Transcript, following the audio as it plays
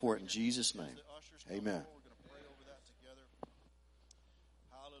For it in Jesus' name. Amen.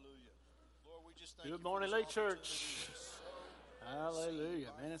 Good morning, Lake Church. Hallelujah.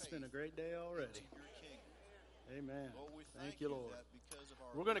 Man, it's been a great day already. Amen. Thank you, Lord.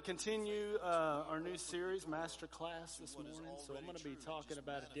 We're going to continue our new series, Master Class, this morning. So I'm going to be talking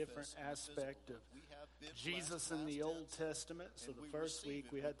about a different aspect of Jesus in the Old Testament. So the first week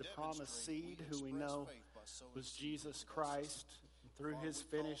we had the promised seed, who we know was Jesus Christ. Through his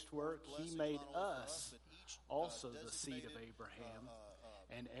finished work, he made us also the seed of Abraham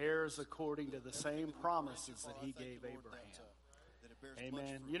and heirs according to the same promises that he gave Abraham.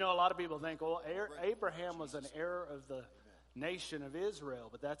 Amen. You know, a lot of people think, well, Abraham was an heir of the nation of Israel,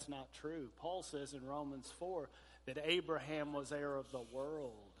 but that's not true. Paul says in Romans 4 that Abraham was heir of the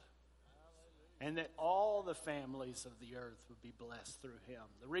world and that all the families of the earth would be blessed through him.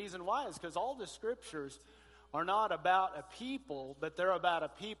 The reason why is because all the scriptures are not about a people, but they're about a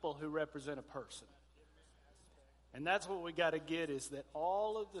people who represent a person. And that's what we got to get, is that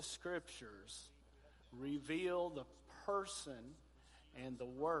all of the scriptures reveal the person and the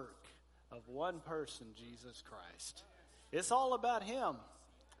work of one person, Jesus Christ. It's all about him.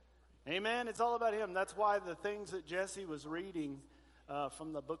 Amen. It's all about him. That's why the things that Jesse was reading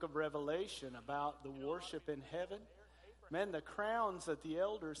from the book of Revelation about the worship in heaven, man, the crowns that the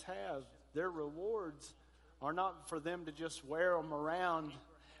elders have, their rewards are not for them to just wear them around,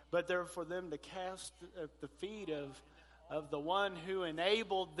 but they're for them to cast at the feet of the one who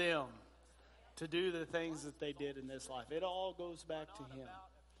enabled them to do the things that they did in this life. It all goes back to him.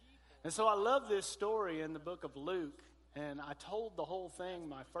 And so I love this story in the book of Luke, and I told the whole thing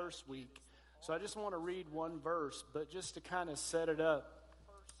my first week. So I just want to read one verse, but just to kind of set it up.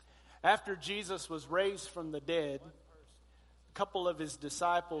 After Jesus was raised from the dead, a couple of his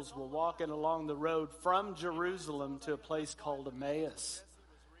disciples were walking along the road from Jerusalem to a place called Emmaus.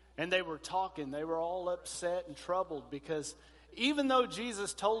 And they were talking. They were all upset and troubled because even though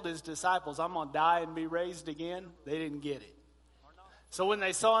Jesus told his disciples, I'm going to die and be raised again, they didn't get it. So when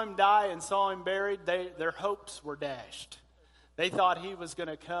they saw him die and saw him buried, their hopes were dashed. They thought he was going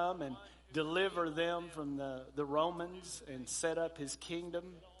to come and deliver them from the Romans and set up his kingdom,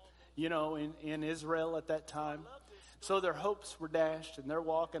 you know, in Israel at that time. So their hopes were dashed, and they're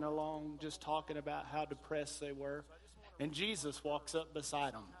walking along just talking about how depressed they were. And Jesus walks up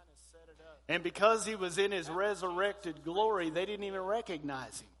beside them. And because he was in his resurrected glory, they didn't even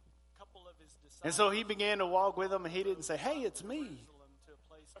recognize him. And so he began to walk with them, and he didn't say, hey, it's me.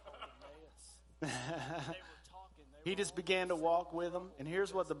 He just began to walk with them. And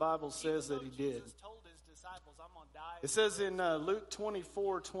here's what the Bible says that he did. It says in Luke 24:27.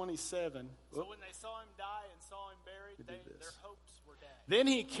 So when they saw him die and saw him buried, their hopes were dashed. Then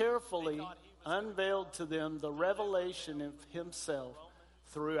he carefully unveiled to them the revelation of himself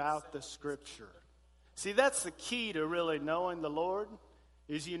throughout the scripture. See, that's the key to really knowing the Lord,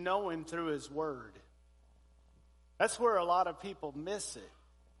 is you know him through his word. That's where a lot of people miss it.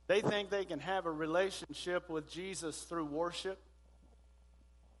 They think they can have a relationship with Jesus through worship.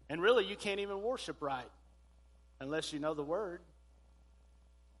 And really, you can't even worship right unless you know the word.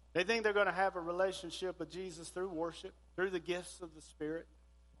 They think they're going to have a relationship with Jesus through worship, through the gifts of the Spirit.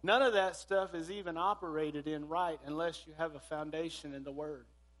 None of that stuff is even operated in right unless you have a foundation in the Word.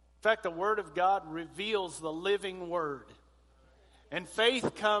 In fact, the Word of God reveals the living Word. And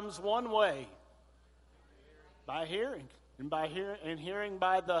faith comes one way, by hearing. And hearing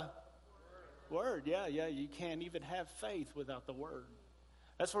by the Word. Yeah, you can't even have faith without the Word.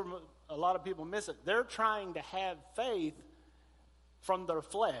 That's where a lot of people miss it. They're trying to have faith from their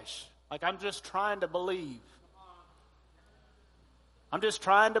flesh. Like, I'm just trying to believe. I'm just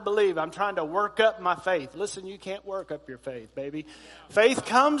trying to believe. I'm trying to work up my faith. Listen, you can't work up your faith, baby. Faith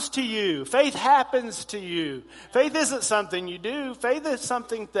comes to you. Faith happens to you. Faith isn't something you do. Faith is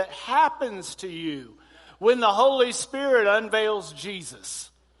something that happens to you when the Holy Spirit unveils Jesus.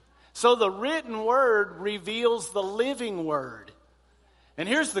 So the written word reveals the living word. And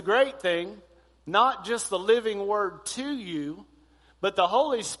here's the great thing. Not just the living word to you, but the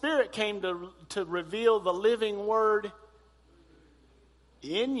Holy Spirit came to reveal the living word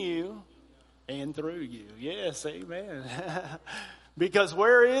in you and through you. Yes, amen. Because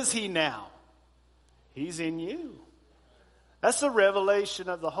where is he now? He's in you. That's the revelation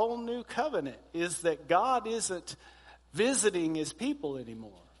of the whole new covenant, is that God isn't visiting his people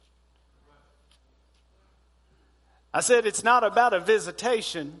anymore. I said it's not about a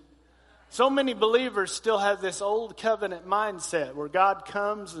visitation. So many believers still have this old covenant mindset where God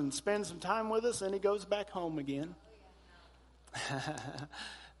comes and spends some time with us and he goes back home again.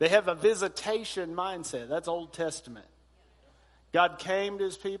 They have a visitation mindset. That's Old Testament. God came to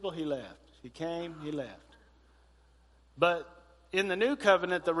his people, he left. He came, he left. But in the new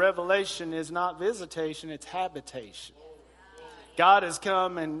covenant, the revelation is not visitation, it's habitation. God has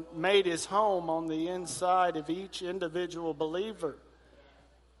come and made his home on the inside of each individual believer.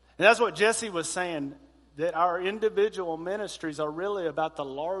 And that's what Jesse was saying, that our individual ministries are really about the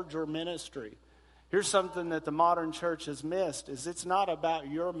larger ministry. Here's something that the modern church has missed, is it's not about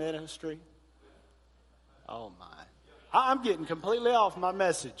your ministry. Oh my. I'm getting completely off my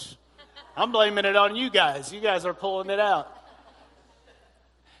message. I'm blaming it on you guys. You guys are pulling it out.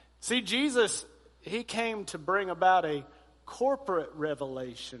 See, Jesus, he came to bring about a corporate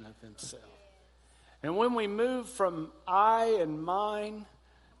revelation of himself. And when we move from I and mine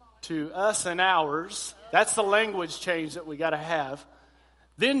to us and ours, that's the language change that we got to have,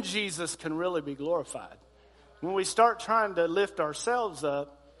 then Jesus can really be glorified. When we start trying to lift ourselves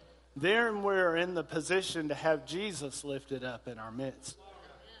up, then we're in the position to have Jesus lifted up in our midst.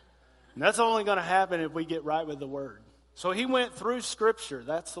 And that's only going to happen if we get right with the Word. So he went through Scripture.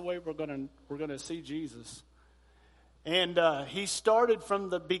 That's the way we're going to see Jesus. And he started from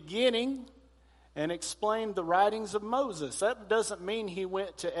the beginning and explained the writings of Moses. That doesn't mean he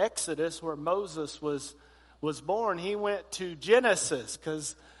went to Exodus where Moses was born. He went to Genesis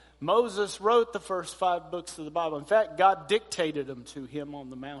because Moses wrote the first 5 books of the Bible. In fact, God dictated them to him on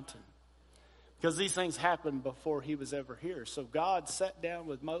the mountain because these things happened before he was ever here. So God sat down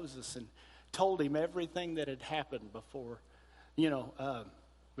with Moses and told him everything that had happened before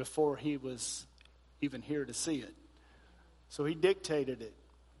he was even here to see it. So he dictated it.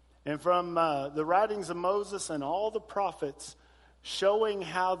 And from the writings of Moses and all the prophets, showing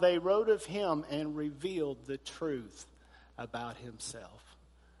how they wrote of him and revealed the truth about himself.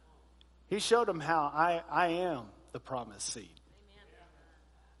 He showed them how I am the promised seed.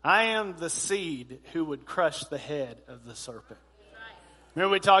 I am the seed who would crush the head of the serpent.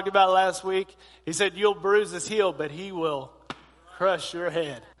 Remember we talked about last week? He said, you'll bruise his heel, but he will crush your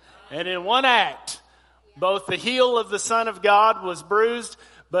head. And in one act, both the heel of the Son of God was bruised,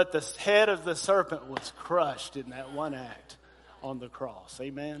 but the head of the serpent was crushed in that one act on the cross.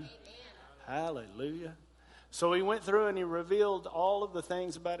 Amen? Hallelujah. So he went through and he revealed all of the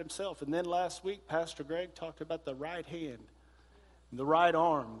things about himself. And then last week, Pastor Greg talked about the right hand, the right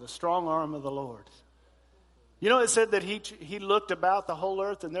arm, the strong arm of the Lord. You know, it said that he looked about the whole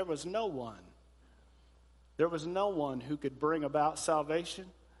earth and there was no one. There was no one who could bring about salvation.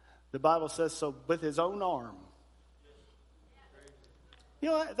 The Bible says so with his own arm. You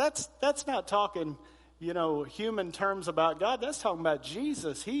know, that's not talking, human terms about God. That's talking about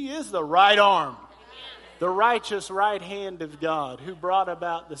Jesus. He is the right arm. The righteous right hand of God who brought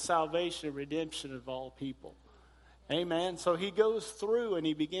about the salvation and redemption of all people. Amen. So he goes through and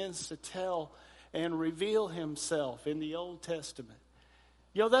he begins to tell and reveal himself in the Old Testament.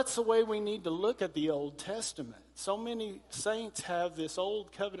 That's the way we need to look at the Old Testament. So many saints have this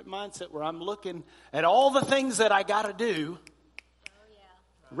old covenant mindset where I'm looking at all the things that I got to do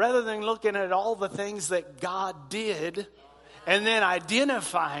rather than looking at all the things that God did and then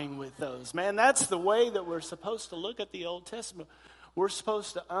identifying with those. Man, that's the way that we're supposed to look at the Old Testament. We're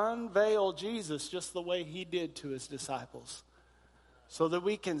supposed to unveil Jesus just the way he did to his disciples so that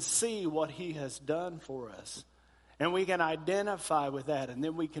we can see what he has done for us. And we can identify with that, and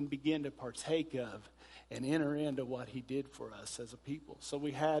then we can begin to partake of and enter into what he did for us as a people. So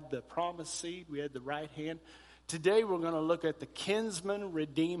we had the promised seed, we had the right hand. Today we're going to look at the kinsman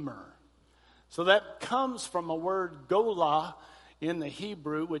redeemer. So that comes from a word golah in the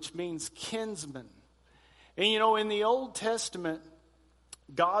Hebrew, which means kinsman. And in the Old Testament,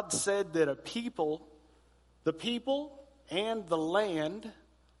 God said that the people and the land,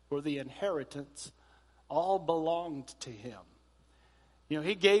 or the inheritance, all belonged to him.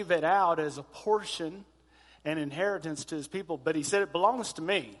 He gave it out as a portion and inheritance to his people, but he said it belongs to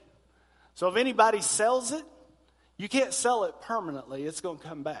me. So if anybody sells it, you can't sell it permanently. It's going to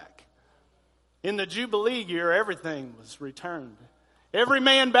come back. In the Jubilee year, everything was returned. Every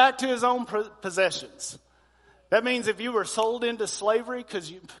man back to his own possessions. That means if you were sold into slavery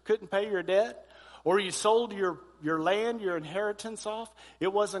because you couldn't pay your debt, or you sold your land, your inheritance off,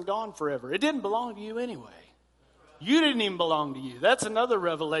 it wasn't gone forever. It didn't belong to you anyway. You didn't even belong to you. That's another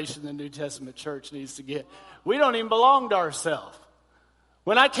revelation the New Testament church needs to get. We don't even belong to ourselves.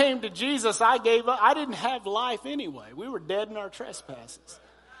 When I came to Jesus, I gave up. I didn't have life anyway. We were dead in our trespasses.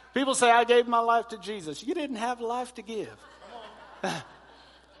 People say, I gave my life to Jesus. You didn't have life to give.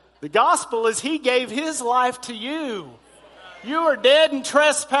 The gospel is he gave his life to you. You were dead in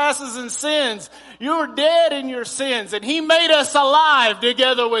trespasses and sins. You were dead in your sins. And He made us alive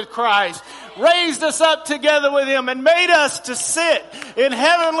together with Christ. Raised us up together with Him and made us to sit in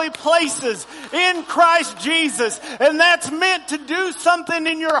heavenly places in Christ Jesus. And that's meant to do something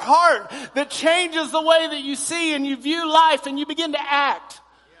in your heart that changes the way that you see and you view life, and you begin to act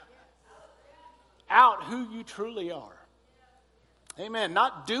out who you truly are. Amen.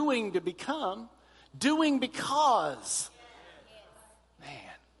 Not doing to become, doing because.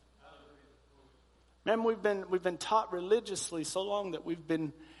 Man, we've been taught religiously so long that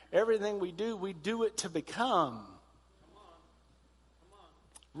everything we do it to become.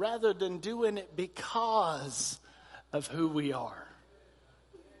 Rather than doing it because of who we are.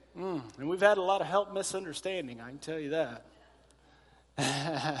 And we've had a lot of help misunderstanding, I can tell you that.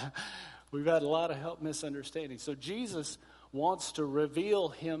 We've had a lot of help misunderstanding. So Jesus wants to reveal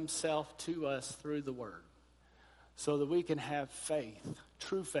Himself to us through the Word, so that we can have faith,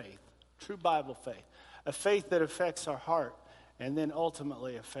 true Bible faith, a faith that affects our heart and then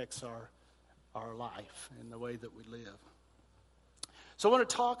ultimately affects our life and the way that we live. So I want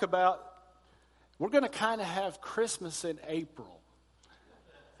to talk about, we're going to kind of have Christmas in April.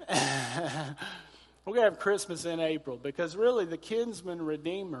 We're going to have Christmas in April because really the kinsman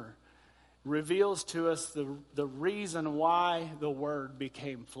redeemer reveals to us the reason why the Word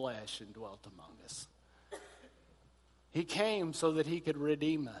became flesh and dwelt among us. He came so that He could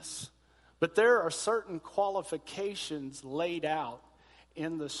redeem us. But there are certain qualifications laid out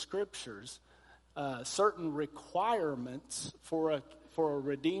in the Scriptures, certain requirements for a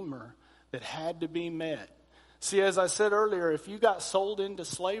redeemer that had to be met. See, as I said earlier, if you got sold into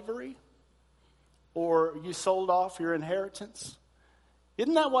slavery or you sold off your inheritance,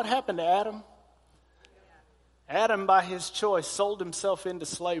 isn't that what happened to Adam? Adam, by his choice, sold himself into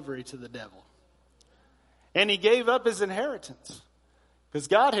slavery to the devil. And he gave up his inheritance because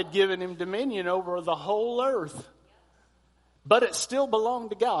God had given him dominion over the whole earth. But it still belonged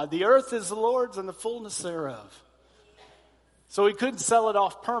to God. The earth is the Lord's and the fullness thereof. So he couldn't sell it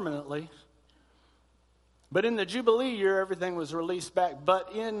off permanently. But in the Jubilee year, everything was released back.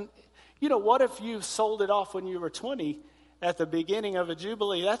 But what if you sold it off when you were 20 at the beginning of a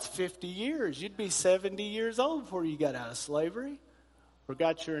Jubilee? That's 50 years. You'd be 70 years old before you got out of slavery or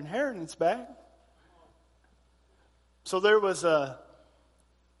got your inheritance back. So there was a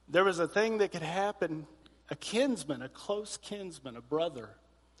thing that could happen. A kinsman, a close kinsman, a brother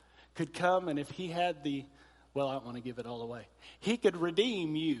could come, and if he had I don't want to give it all away. He could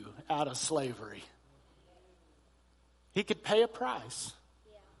redeem you out of slavery. He could pay a price.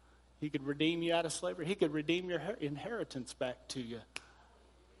 He could redeem you out of slavery. He could redeem your inheritance back to you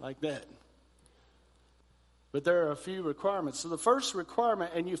like that. But there are a few requirements. So the first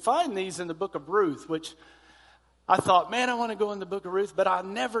requirement, and you find these in the book of Ruth, which I thought, man, I want to go in the book of Ruth, but I'll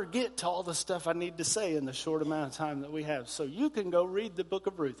never get to all the stuff I need to say in the short amount of time that we have. So you can go read the book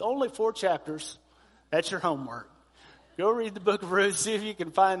of Ruth. Only 4 chapters. That's your homework. Go read the book of Ruth. See if you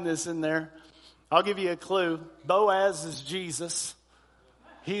can find this in there. I'll give you a clue. Boaz is Jesus.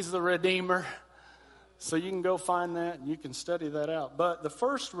 He's the Redeemer. So you can go find that and you can study that out. But the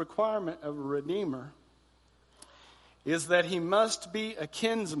first requirement of a Redeemer is that he must be a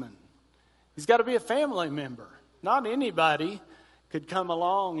kinsman. He's got to be a family member. Not anybody could come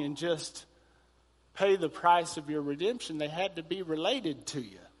along and just pay the price of your redemption. They had to be related to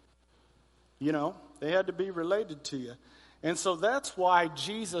you. They had to be related to you. And so that's why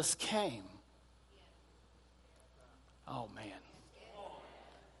Jesus came. Oh, man.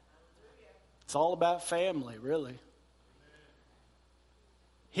 It's all about family, really.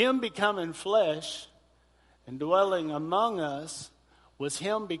 Him becoming flesh and dwelling among us was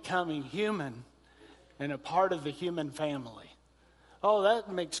Him becoming human and a part of the human family. Oh,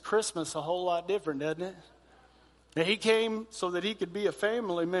 that makes Christmas a whole lot different, doesn't it? Now, He came so that He could be a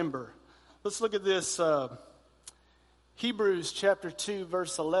family member. Let's look at this. Hebrews chapter 2,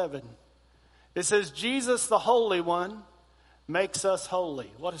 verse 11. It says, Jesus, the Holy One, makes us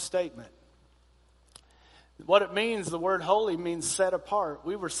holy. What a statement. What it means, the word holy means set apart.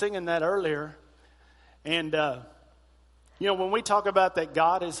 We were singing that earlier. And, when we talk about that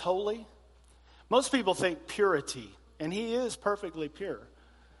God is holy, most people think purity, and He is perfectly pure.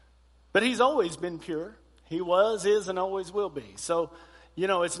 But He's always been pure. He was, is, and always will be. So,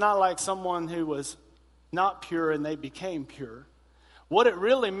 it's not like someone who was not pure and they became pure. What it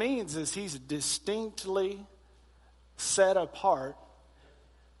really means is He's distinctly set apart,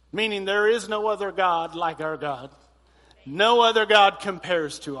 meaning there is no other God like our God. No other God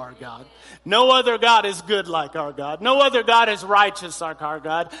compares to our God. No other God is good like our God. No other God is righteous like our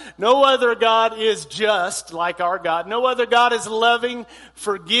God. No other God is just like our God. No other God is loving,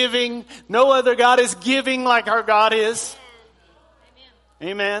 forgiving. No other God is giving like our God is.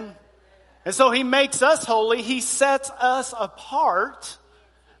 Amen. And so He makes us holy. He sets us apart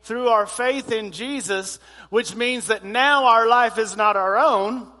through our faith in Jesus, which means that now our life is not our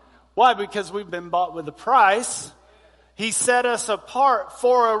own. Why? Because we've been bought with a price. He set us apart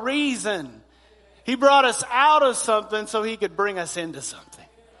for a reason. He brought us out of something so He could bring us into something.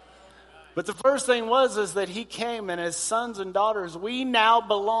 But the first thing is that He came, and as sons and daughters, we now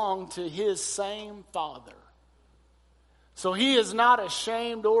belong to His same Father. So He is not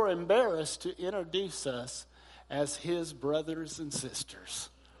ashamed or embarrassed to introduce us as His brothers and sisters.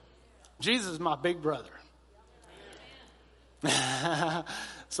 Jesus is my big brother.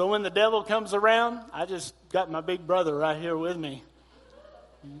 So when the devil comes around, I just got my big brother right here with me.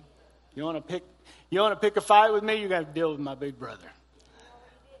 You want to pick a fight with me? You got to deal with my big brother.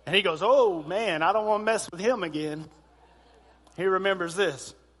 And he goes, "Oh man, I don't want to mess with him again." He remembers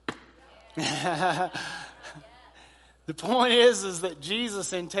this. The point is that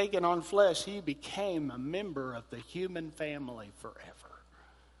Jesus, in taking on flesh, He became a member of the human family forever.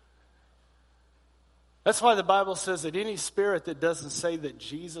 That's why the Bible says that any spirit that doesn't say that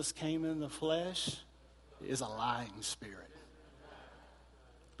Jesus came in the flesh is a lying spirit.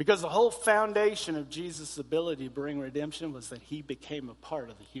 Because the whole foundation of Jesus' ability to bring redemption was that He became a part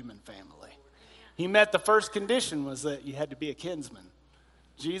of the human family. He met the first condition was that you had to be a kinsman.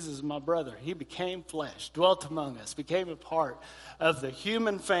 Jesus is my brother. He became flesh, dwelt among us, became a part of the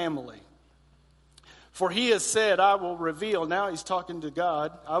human family. For He has said, "I will reveal," now He's talking to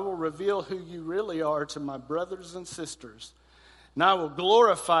God, "I will reveal who you really are to my brothers and sisters. And I will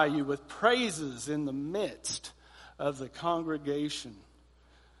glorify you with praises in the midst of the congregation."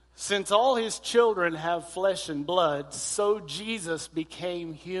 Since all His children have flesh and blood, so Jesus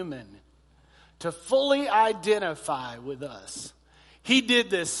became human to fully identify with us. He did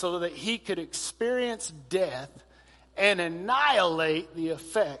this so that He could experience death and annihilate the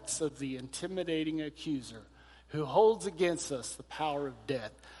effects of the intimidating accuser who holds against us the power of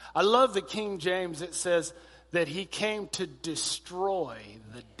death. I love the King James. It says that He came to destroy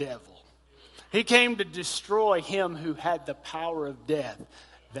the devil. He came to destroy him who had the power of death.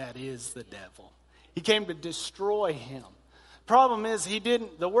 That is the devil. He came to destroy him. Problem is,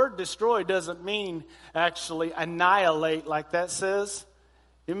 the word destroy doesn't mean actually annihilate like that says.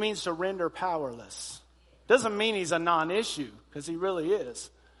 It means to render powerless. Doesn't mean He's a non-issue, because He really is.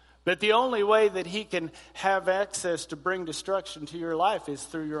 But the only way that He can have access to bring destruction to your life is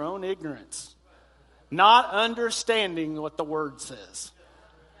through your own ignorance. Not understanding what the Word says.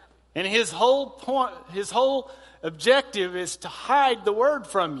 And His whole objective is to hide the Word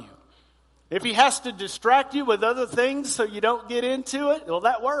from you. If He has to distract you with other things so you don't get into it, well,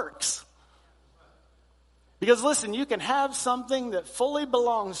 that works. Because listen, you can have something that fully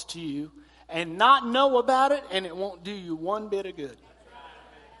belongs to you and not know about it, and it won't do you one bit of good.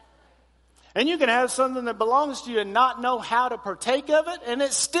 And you can have something that belongs to you and not know how to partake of it, and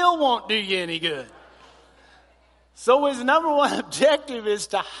it still won't do you any good. So His number one objective is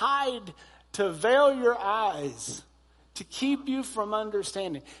to hide, to veil your eyes, to keep you from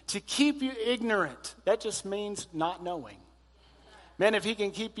understanding, to keep you ignorant. That just means not knowing. Man, if He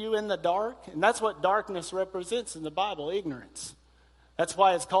can keep you in the dark, and that's what darkness represents in the Bible, ignorance. That's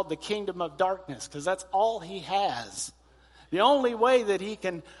why it's called the kingdom of darkness, because that's all He has. The only way that He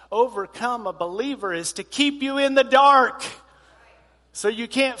can overcome a believer is to keep you in the dark. So you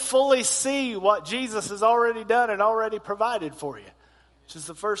can't fully see what Jesus has already done and already provided for you, which is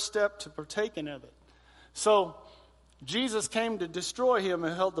the first step to partaking of it. So Jesus came to destroy him who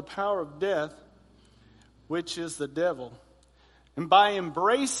held the power of death, which is the devil. And by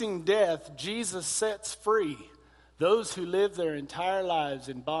embracing death, Jesus sets free those who live their entire lives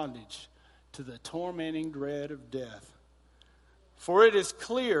in bondage to the tormenting dread of death. For it is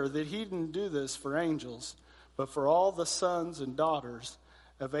clear that He didn't do this for angels, but for all the sons and daughters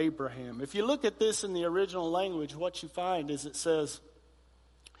of Abraham. If you look at this in the original language, what you find is it says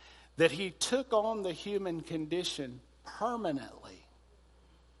that He took on the human condition permanently.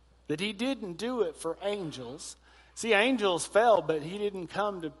 That He didn't do it for angels. See, angels fell, but He didn't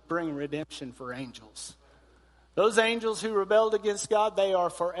come to bring redemption for angels. Those angels who rebelled against God, they are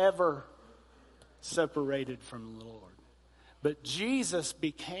forever separated from the Lord. But Jesus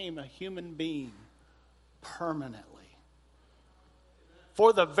became a human being permanently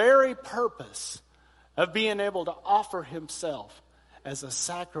for the very purpose of being able to offer Himself as a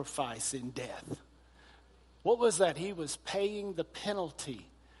sacrifice in death. What was that? He was paying the penalty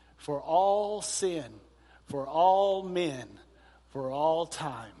for all sin, for all men, for all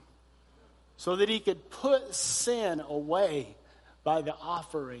time, so that he could put sin away by the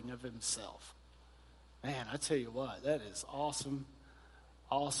offering of himself. Man, I tell you what, that is awesome,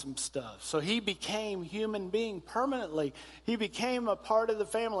 awesome stuff. So he became human being permanently. He became a part of the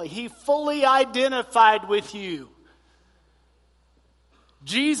family. He fully identified with you.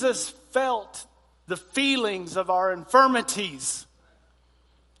 Jesus felt the feelings of our infirmities.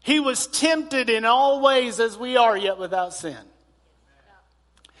 He was tempted in all ways as we are, yet without sin.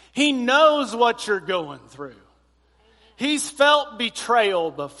 He knows what you're going through. He's felt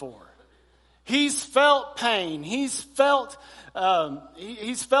betrayal before. He's felt pain. He's felt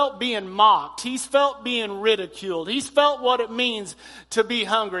being mocked. He's felt being ridiculed. He's felt what it means to be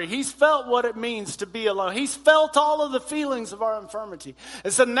hungry. He's felt what it means to be alone. He's felt all of the feelings of our infirmity.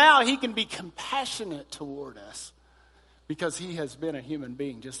 And so now he can be compassionate toward us because he has been a human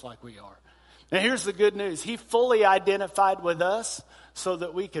being just like we are. Now here's the good news. He fully identified with us so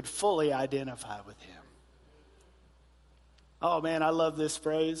that we could fully identify with him. Oh man, I love this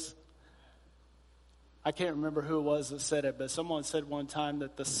phrase. I can't remember who it was that said it, but someone said one time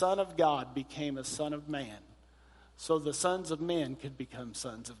that the Son of God became a son of man, so the sons of men could become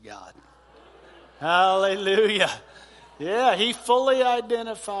sons of God. Hallelujah. Yeah, he fully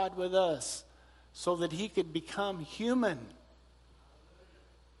identified with us so that he could become human.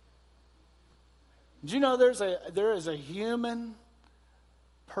 Do you know there is a human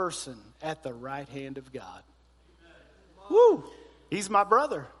person at the right hand of God? Woo! He's my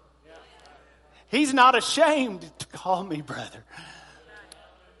brother. He's not ashamed to call me brother.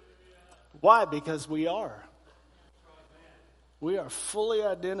 Why? Because we are. We are fully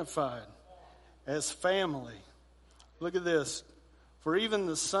identified as family. Look at this. For even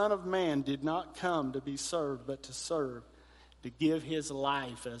the Son of Man did not come to be served, but to serve, to give his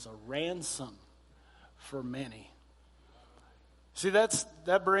life as a ransom for many. See,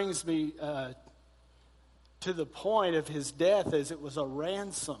 that brings me to the point of his death, as it was a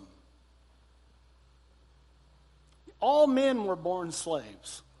ransom. All men were born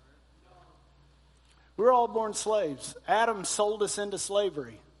slaves. We're all born slaves. Adam sold us into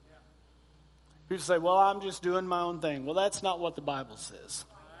slavery. People say, well, I'm just doing my own thing. Well, that's not what the Bible says.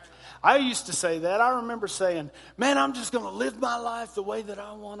 I used to say that. I remember saying, man, I'm just going to live my life the way that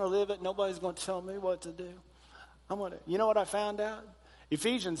I want to live it. Nobody's going to tell me what to do. You know what I found out?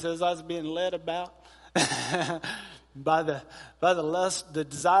 Ephesians says I was being led about by the lust, the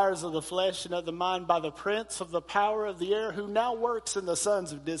desires of the flesh and of the mind, by the prince of the power of the air, who now works in the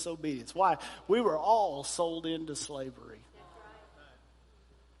sons of disobedience. Why? We were all sold into slavery.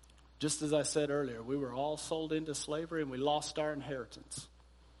 Just as I said earlier, we were all sold into slavery, and we lost our inheritance.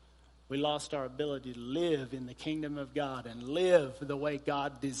 We lost our ability to live in the kingdom of God and live the way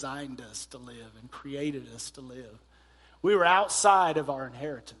God designed us to live and created us to live. We were outside of our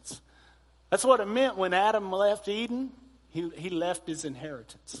inheritance. That's what it meant when Adam left Eden. He left his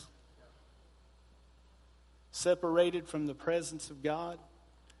inheritance. Separated from the presence of God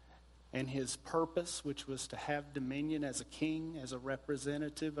and his purpose, which was to have dominion as a king, as a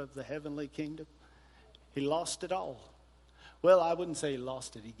representative of the heavenly kingdom. He lost it all. Well, I wouldn't say he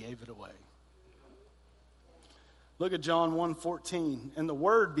lost it. He gave it away. Look at John 1:14. And the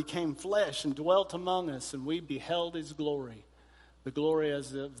Word became flesh and dwelt among us, and we beheld his glory. The glory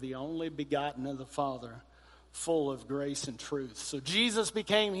as of the only begotten of the Father, full of grace and truth. So Jesus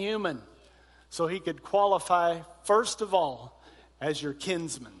became human so he could qualify, first of all, as your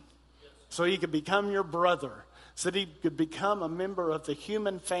kinsman. So he could become your brother. So that he could become a member of the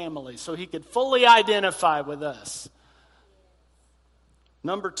human family. So he could fully identify with us.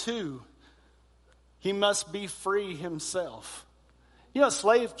 Number 2, he must be free himself. You know, a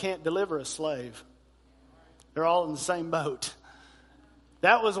slave can't deliver a slave. They're all in the same boat.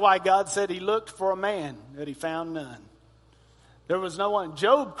 That was why God said he looked for a man, that he found none. There was no one.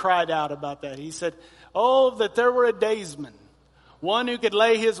 Job cried out about that. He said, oh, that there were a daysman. One who could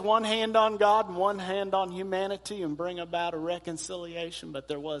lay his one hand on God and one hand on humanity and bring about a reconciliation, but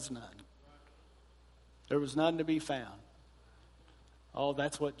there was none. There was none to be found. Oh,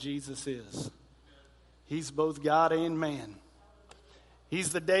 that's what Jesus is. He's both God and man.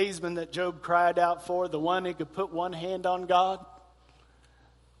 He's the daysman that Job cried out for, the one who could put one hand on God,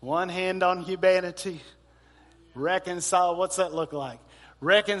 one hand on humanity, reconcile. What's that look like?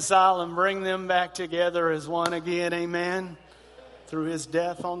 Reconcile and bring them back together as one again, amen? Through his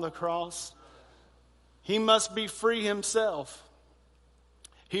death on the cross. He must be free himself.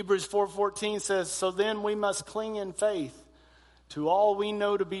 Hebrews 4:14 says, so then we must cling in faith to all we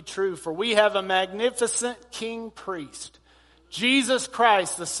know to be true. For we have a magnificent king priest, Jesus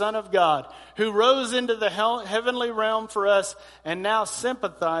Christ, the Son of God, who rose into the heavenly realm for us and now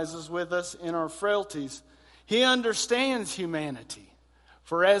sympathizes with us in our frailties. He understands humanity.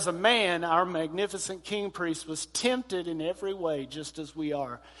 For as a man, our magnificent king priest was tempted in every way, just as we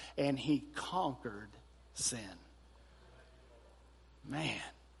are, and he conquered sin. Man,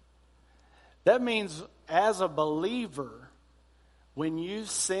 that means as a believer, when you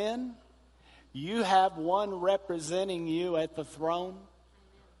sin, you have one representing you at the throne.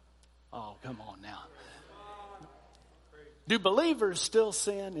 Oh, come on now. Do believers still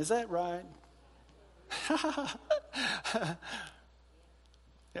sin? Is that right?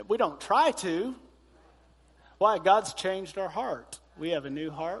 We don't try to. Why? God's changed our heart. We have a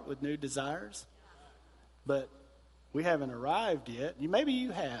new heart with new desires. But we haven't arrived yet. Maybe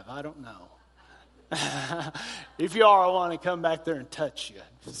you have. I don't know. If you are, I want to come back there and touch you.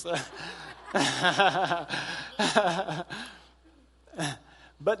 So,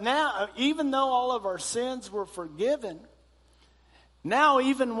 but now, even though all of our sins were forgiven, now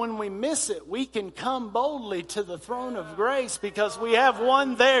even when we miss it, we can come boldly to the throne of grace because we have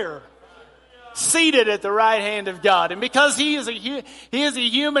one there, seated at the right hand of God. And because he is a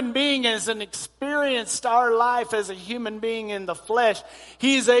human being and has experienced our life as a human being in the flesh,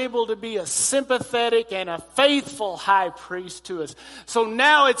 he is able to be a sympathetic and a faithful high priest to us. So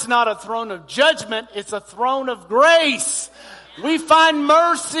now it's not a throne of judgment, it's a throne of grace. We find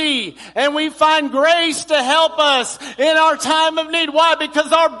mercy and we find grace to help us in our time of need. Why?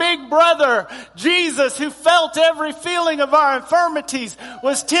 Because our big brother, Jesus, who felt every feeling of our infirmities,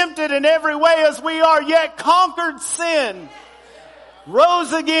 was tempted in every way as we are, yet conquered sin,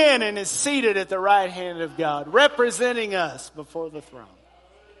 rose again and is seated at the right hand of God, representing us before the throne.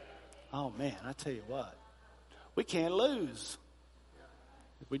 Oh man, I tell you what, we can't lose.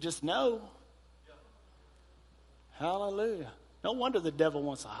 We just know. Hallelujah. No wonder the devil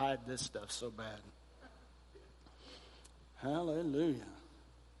wants to hide this stuff so bad. Hallelujah.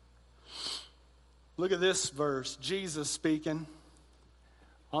 Look at this verse. Jesus speaking.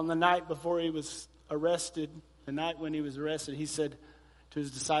 On the night before he was arrested, the night when he was arrested, he said to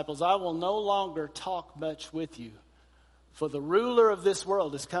his disciples, I will no longer talk much with you, for the ruler of this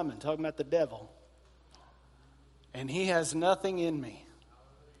world is coming. Talking about the devil. And he has nothing in me.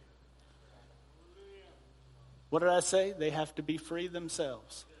 What did I say? They have to be free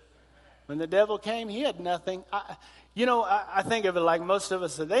themselves. When the devil came, he had nothing. I think of it like most of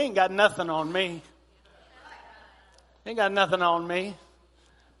us say, they ain't got nothing on me. They ain't got nothing on me.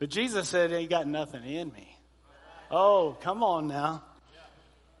 But Jesus said, they ain't got nothing in me. Oh, come on now.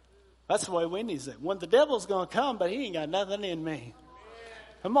 That's the way we need it. When the devil's going to come, but he ain't got nothing in me.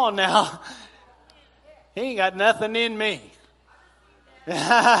 Come on now. He ain't got nothing in me.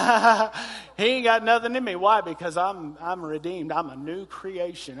 He ain't got nothing in me. Why? Because I'm redeemed. I'm a new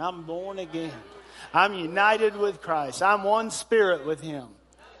creation. I'm born again. I'm united with Christ. I'm one spirit with him.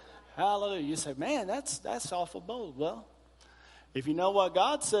 Hallelujah. You say, man, that's awful bold. Well, if you know what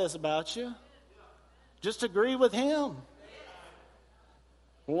God says about you, just agree with him.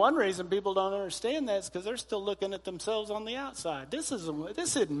 One reason people don't understand that is because they're still looking at themselves on the outside. This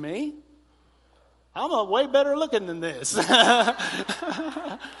isn't me. I'm way better looking than this. I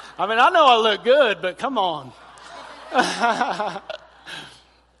mean, I know I look good, but come on.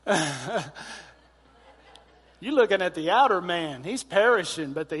 You're looking at the outer man. He's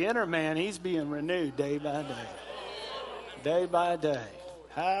perishing, but the inner man, he's being renewed day by day. Day by day.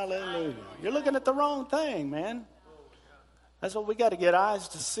 Hallelujah. You're looking at the wrong thing, man. That's what we got to get eyes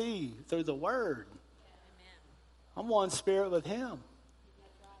to see through the Word. I'm one spirit with him.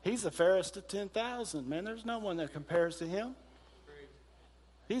 He's the fairest of 10,000, man. There's no one that compares to him.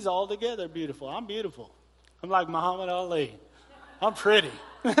 He's altogether beautiful. I'm beautiful. I'm like Muhammad Ali. I'm pretty.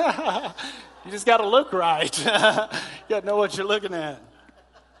 You just got to look right. You got to know what you're looking at.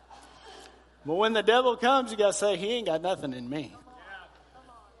 But when the devil comes, you got to say, he ain't got nothing in me.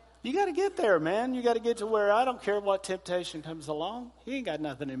 You got to get there, man. You got to get to where I don't care what temptation comes along. He ain't got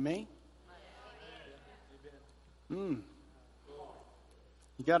nothing in me. You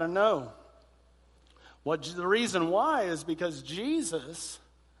got to know. The reason why is because Jesus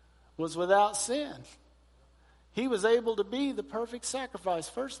was without sin. He was able to be the perfect sacrifice.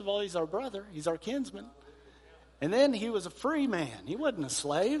 First of all, he's our brother. He's our kinsman. And then he was a free man. He wasn't a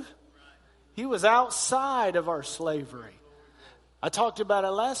slave. He was outside of our slavery. I talked about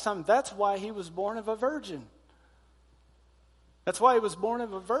it last time. That's why he was born of a virgin. That's why he was born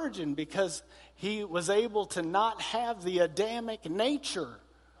of a virgin, because he was able to not have the Adamic nature.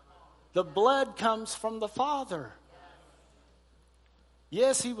 The blood comes from the Father.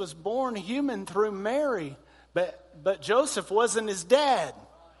 Yes, he was born human through Mary, but Joseph wasn't his dad.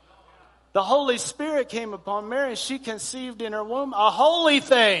 The Holy Spirit came upon Mary, and she conceived in her womb a holy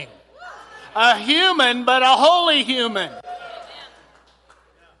thing. A human, but a holy human.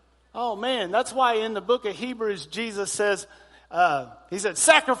 Oh man, that's why in the book of Hebrews, Jesus says, he said,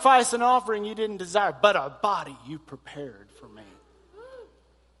 sacrifice and offering you didn't desire, but a body you prepared for me.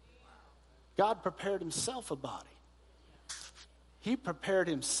 God prepared himself a body. He prepared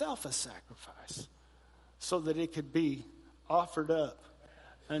himself a sacrifice so that it could be offered up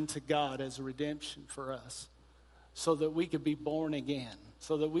unto God as a redemption for us, so that we could be born again,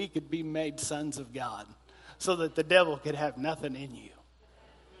 so that we could be made sons of God, so that the devil could have nothing in you.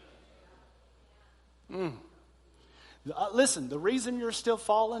 Listen, the reason you're still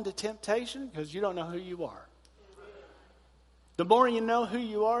falling to temptation, because you don't know who you are. The more you know who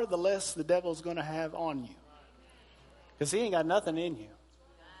you are, the less the devil's going to have on you. Because he ain't got nothing in you.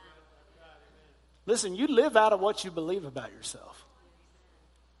 Listen, you live out of what you believe about yourself.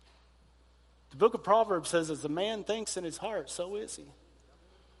 The book of Proverbs says, as a man thinks in his heart, so is he.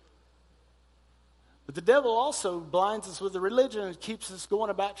 But the devil also blinds us with the religion and keeps us going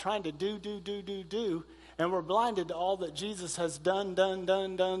about trying to do. And we're blinded to all that Jesus has done.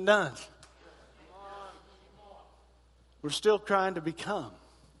 We're still trying to become,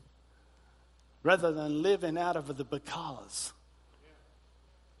 rather than living out of the because.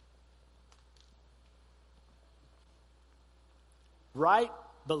 Right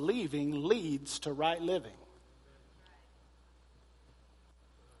believing leads to right living.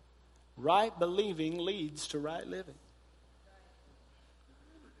 Right believing leads to right living.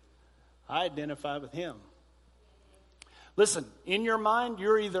 I identify with him. Listen, in your mind,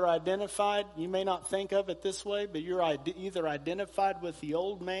 you're either identified, you may not think of it this way, but you're either identified with the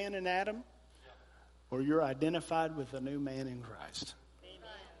old man in Adam, or you're identified with the new man in Christ.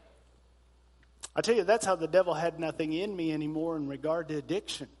 I tell you, that's how the devil had nothing in me anymore in regard to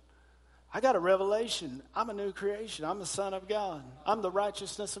addiction. I got a revelation. I'm a new creation. I'm the Son of God. I'm the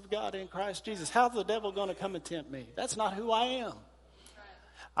righteousness of God in Christ Jesus. How's the devil going to come and tempt me? That's not who I am.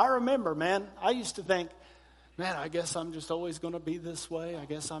 I remember, man, I used to think, man, I guess I'm just always going to be this way. I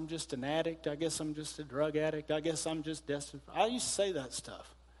guess I'm just an addict. I guess I'm just a drug addict. I guess I'm just destined. I used to say that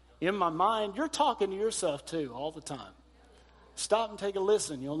stuff. In my mind, you're talking to yourself too all the time. Stop and take a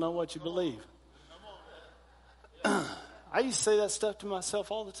listen. You'll know what you believe. I used to say that stuff to myself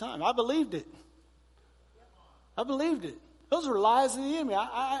all the time. I believed it. I believed it. Those were lies of the enemy.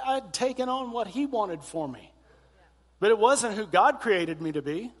 I'd taken on what he wanted for me. But it wasn't who God created me to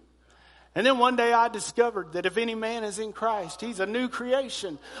be. And then one day I discovered that if any man is in Christ, he's a new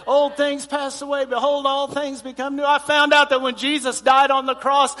creation. Old things pass away. Behold, all things become new. I found out that when Jesus died on the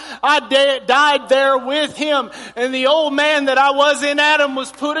cross, I died there with him. And the old man that I was in Adam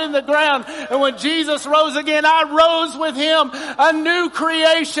was put in the ground. And when Jesus rose again, I rose with him, a new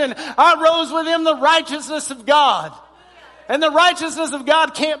creation. I rose with him the righteousness of God. And the righteousness of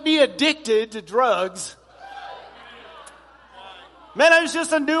God can't be addicted to drugs. Man, it was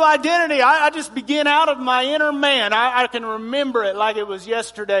just a new identity. I just began out of my inner man. I can remember it like it was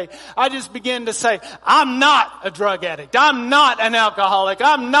yesterday. I just began to say, I'm not a drug addict. I'm not an alcoholic.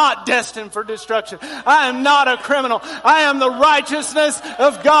 I'm not destined for destruction. I am not a criminal. I am the righteousness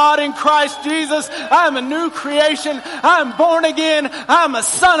of God in Christ Jesus. I am a new creation. I am born again. I am a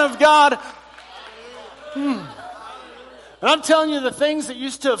son of God. And I'm telling you, the things that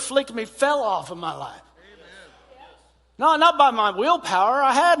used to afflict me fell off of my life. No, not by my willpower.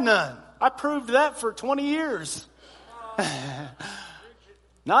 I had none. I proved that for 20 years.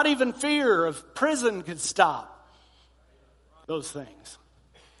 Not even fear of prison could stop those things.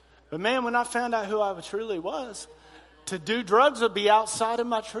 But man, when I found out who I truly was, to do drugs would be outside of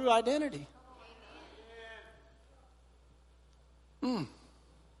my true identity.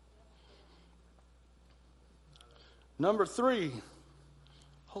 Number 3.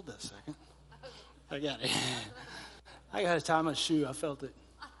 Hold that a second. I got it. I got to tie my shoe. I felt it.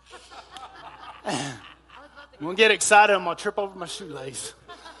 I'm going to get excited. I'm going to trip over my shoelace.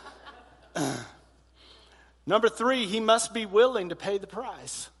 Number 3, he must be willing to pay the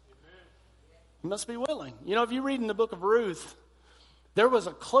price. He must be willing. You know, if you read in the book of Ruth, there was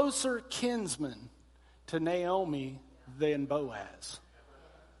a closer kinsman to Naomi than Boaz.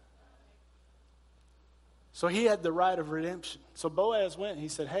 So he had the right of redemption. So Boaz went and he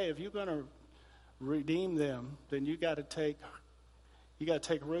said, hey, if you're going to redeem them, then you got to take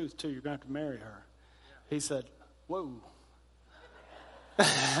Ruth too. You're going to have to marry her. He said, whoa.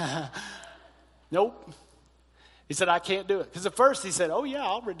 Nope. He said, I can't do it. Because at first he said, oh yeah,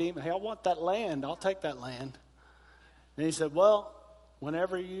 I'll redeem it. Hey, I want that land. I'll take that land. And he said, well,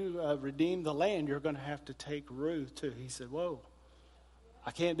 whenever you redeem the land, you're going to have to take Ruth too. He said, whoa,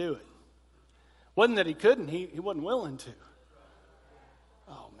 I can't do it. Wasn't that he couldn't, he wasn't willing to.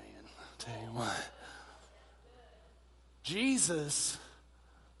 Oh man, I'll tell you what. Jesus,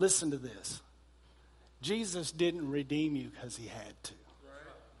 listen to this. Jesus didn't redeem you because he had to.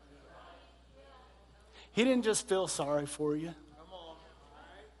 He didn't just feel sorry for you.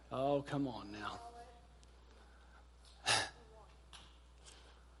 Oh, come on now.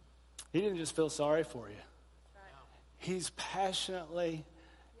 He didn't just feel sorry for you. He's passionately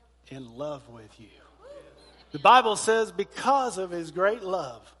in love with you. The Bible says because of his great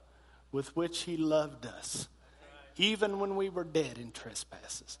love with which he loved us, even when we were dead in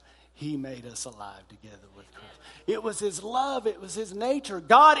trespasses, he made us alive together with Christ. It was his love. It was his nature.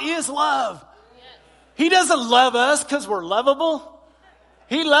 God is love. He doesn't love us because we're lovable.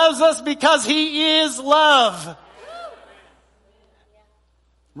 He loves us because he is love.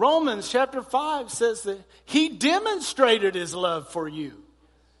 Romans chapter 5 says that he demonstrated his love for you.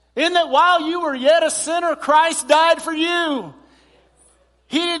 In that while you were yet a sinner, Christ died for you.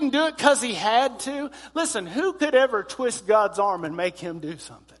 He didn't do it because he had to. Listen, who could ever twist God's arm and make him do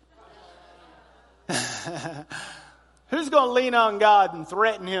something? Who's going to lean on God and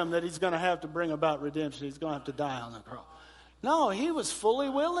threaten him that he's going to have to bring about redemption? He's going to have to die on the cross. No, he was fully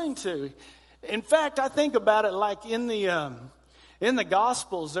willing to. In fact, I think about it like in the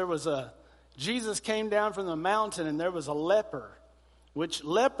Gospels, Jesus came down from the mountain and there was a leper, which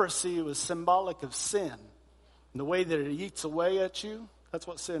leprosy was symbolic of sin. And the way that it eats away at you, that's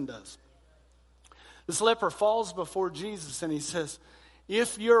what sin does. This leper falls before Jesus and he says,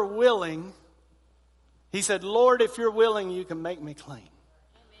 if you're willing, he said, Lord, if you're willing, you can make me clean.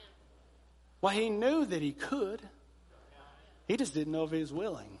 Amen. Well, he knew that he could. He just didn't know if he was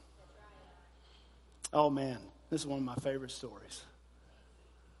willing. Oh, man, this is one of my favorite stories.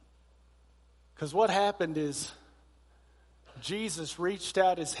 Because what happened is Jesus reached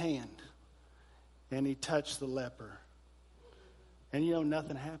out his hand and he touched the leper. And you know,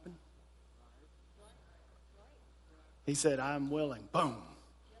 nothing happened. He said, I'm willing. Boom.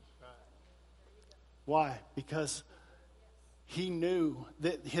 Why? Because he knew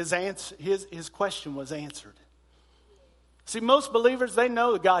that his question was answered. See, most believers, they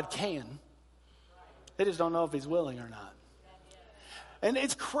know that God can. They just don't know if he's willing or not. And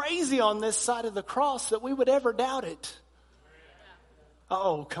it's crazy on this side of the cross that we would ever doubt it.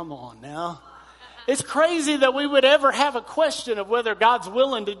 Oh, come on now. It's crazy that we would ever have a question of whether God's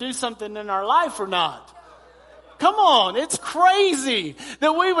willing to do something in our life or not. Come on, it's crazy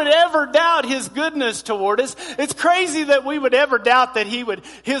that we would ever doubt his goodness toward us. It's crazy that we would ever doubt that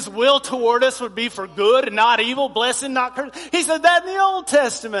his will toward us would be for good and not evil, blessing, not curse. He said that in the Old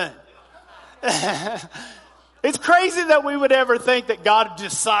Testament. It's crazy that we would ever think that God would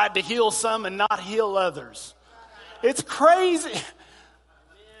decide to heal some and not heal others. It's crazy.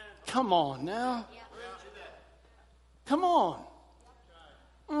 Come on now. Come on.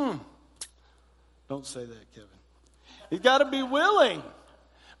 Don't say that, Kevin. He's got to be willing.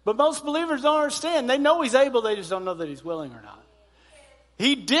 But most believers don't understand. They know he's able, they just don't know that he's willing or not.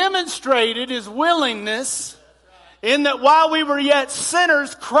 He demonstrated his willingness in that while we were yet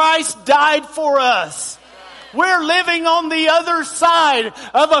sinners, Christ died for us. We're living on the other side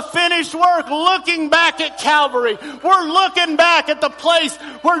of a finished work, looking back at Calvary. We're looking back at the place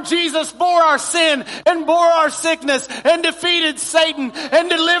where Jesus bore our sin and bore our sickness and defeated Satan and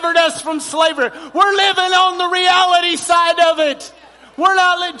delivered us from slavery. We're living on the reality side of it. We're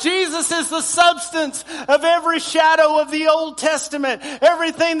not, Jesus is the substance of every shadow of the Old Testament.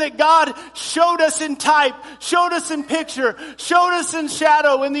 Everything that God showed us in type, showed us in picture, showed us in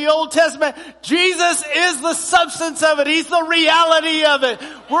shadow in the Old Testament. Jesus is the substance of it. He's the reality of it.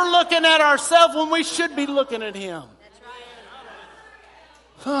 We're looking at ourselves when we should be looking at him.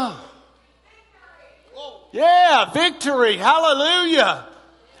 Yeah, victory. Hallelujah.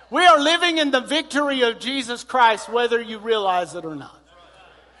 We are living in the victory of Jesus Christ, whether you realize it or not.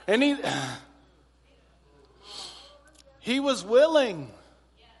 And he was willing.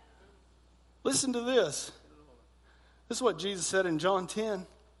 Listen to this. This is what Jesus said in John 10.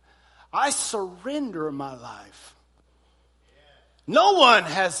 I surrender my life. No one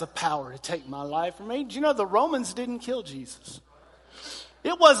has the power to take my life from me. Do you know the Romans didn't kill Jesus?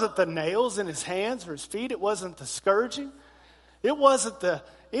 It wasn't the nails in his hands or his feet. It wasn't the scourging. It wasn't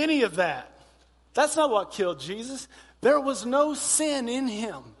any of that. That's not what killed Jesus. There was no sin in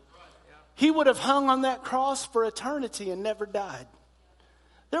him. He would have hung on that cross for eternity and never died.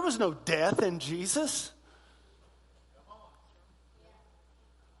 There was no death in Jesus.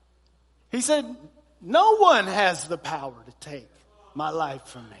 He said, no one has the power to take my life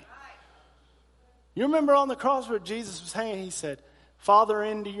for me. You remember on the cross where Jesus was hanging, he said, Father,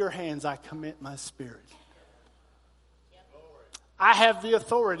 into your hands I commit my spirit. I have the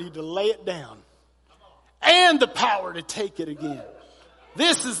authority to lay it down and the power to take it again.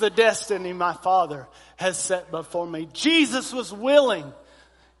 This is the destiny my Father has set before me. Jesus was willing.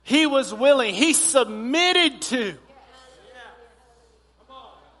 He was willing. He submitted to.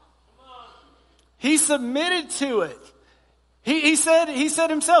 He submitted to it. He said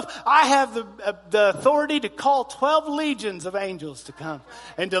himself, I have the authority to call 12 legions of angels to come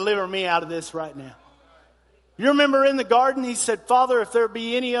and deliver me out of this right now. You remember in the garden, he said, Father, if there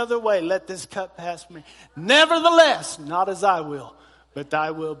be any other way, let this cup pass from me. Nevertheless, not as I will, but thy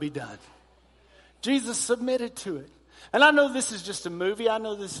will be done. Jesus submitted to it. And I know this is just a movie. I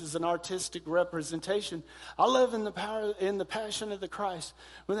know this is an artistic representation. I love in the Passion of the Christ,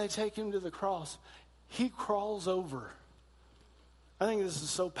 when they take him to the cross, he crawls over. I think this is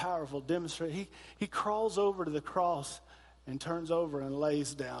so powerful, demonstrate. He crawls over to the cross and turns over and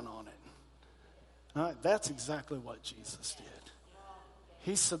lays down on it. All right, that's exactly what Jesus did.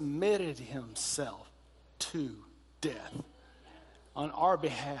 He submitted himself to death on our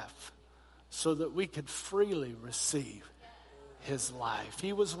behalf so that we could freely receive his life.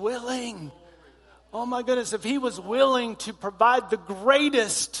 He was willing. Oh my goodness, if he was willing to provide the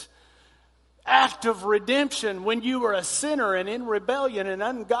greatest act of redemption when you were a sinner and in rebellion and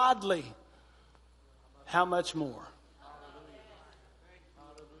ungodly, how much more?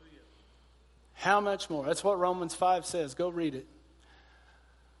 How much more? That's what Romans 5 says. Go read it.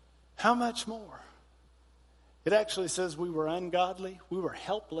 How much more? It actually says we were ungodly, we were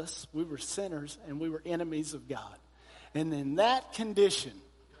helpless, we were sinners, and we were enemies of God. And in that condition,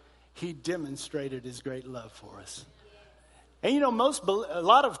 he demonstrated his great love for us. And you know, a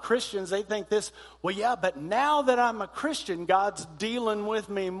lot of Christians, they think this, well, yeah, but now that I'm a Christian, God's dealing with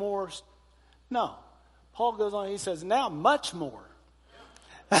me more. No. Paul goes on, he says, now much more.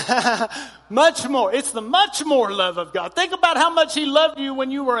 Much more. It's the much more love of God. Think about how much he loved you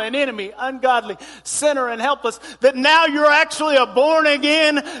when you were an enemy, ungodly, sinner, and helpless, that now you're actually a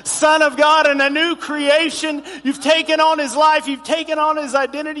born-again son of God and a new creation. You've taken on his life. You've taken on his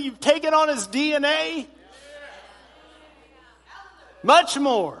identity. You've taken on his DNA. Much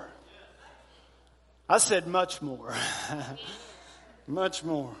more. I said much more. Much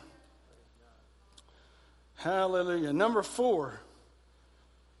more. Hallelujah. Number 4.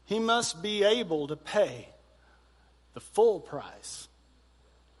 He must be able to pay the full price.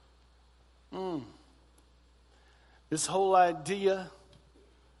 This whole idea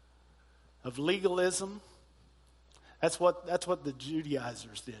of legalism, that's what the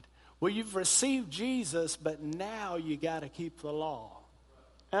Judaizers did. Well, you've received Jesus, but now you got to keep the law.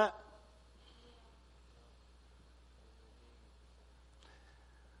 Let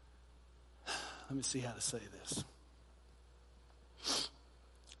me see how to say this.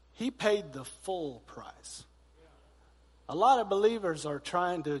 He paid the full price. A lot of believers are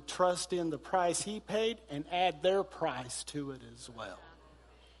trying to trust in the price he paid and add their price to it as well.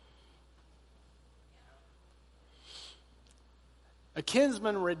 A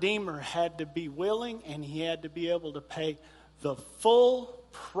kinsman redeemer had to be willing and he had to be able to pay the full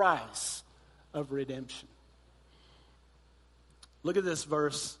price of redemption. Look at this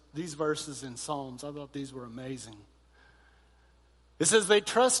verse, these verses in Psalms. I thought these were amazing. It says, they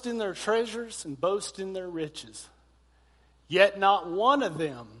trust in their treasures and boast in their riches. Yet not one of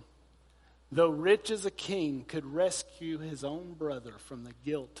them, though rich as a king, could rescue his own brother from the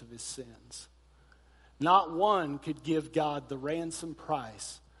guilt of his sins. Not one could give God the ransom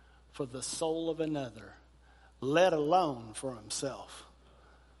price for the soul of another, let alone for himself.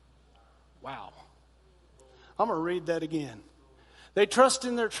 Wow. I'm going to read that again. They trust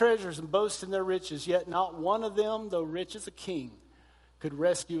in their treasures and boast in their riches, yet not one of them, though rich as a king, could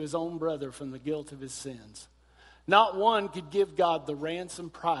rescue his own brother from the guilt of his sins. Not one could give God the ransom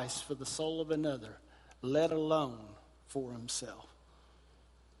price for the soul of another, let alone for himself.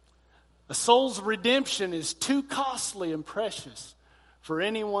 A soul's redemption is too costly and precious for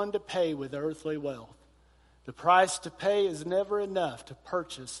anyone to pay with earthly wealth. The price to pay is never enough to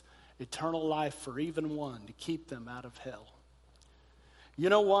purchase eternal life for even one, to keep them out of hell. You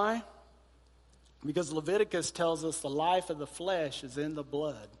know why? Because Leviticus tells us the life of the flesh is in the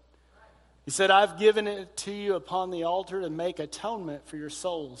blood. He said, I've given it to you upon the altar to make atonement for your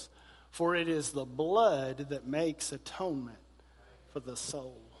souls, for it is the blood that makes atonement for the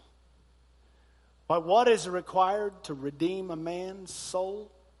soul. But what is required to redeem a man's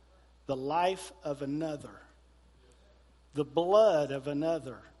soul? The life of another. The blood of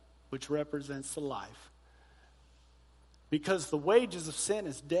another, which represents the life. Because the wages of sin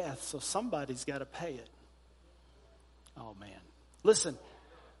is death, so somebody's got to pay it. Oh, man. Listen,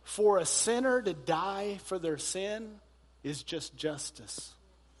 for a sinner to die for their sin is just justice.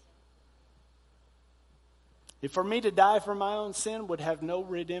 If for me to die for my own sin would have no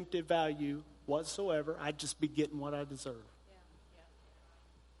redemptive value whatsoever, I'd just be getting what I deserve.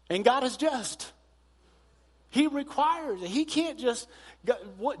 And God is just. He requires it. He can't just,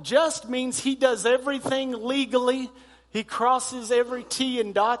 what just means he does everything legally. He crosses every T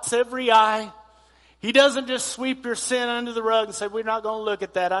and dots every I. He doesn't just sweep your sin under the rug and say, we're not going to look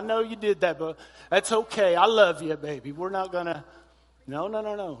at that. I know you did that, but that's okay. I love you, baby. We're not going to.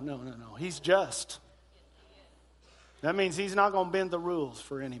 No. He's just. That means he's not going to bend the rules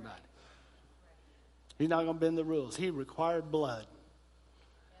for anybody. He's not going to bend the rules. He required blood.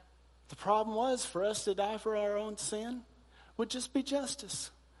 The problem was for us to die for our own sin would just be justice.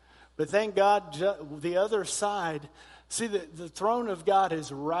 But thank God, the other side, see, the throne of God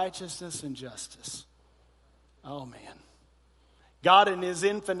is righteousness and justice. Oh, man. God, in his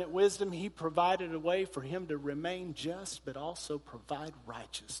infinite wisdom, he provided a way for him to remain just, but also provide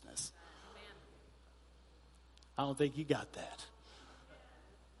righteousness. I don't think you got that.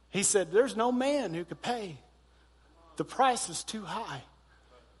 He said, there's no man who could pay. The price is too high.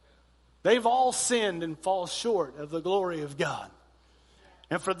 They've all sinned and fall short of the glory of God.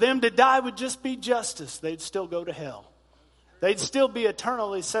 And for them to die would just be justice. They'd still go to hell. They'd still be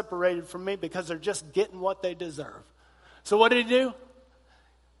eternally separated from me because they're just getting what they deserve. So what did he do?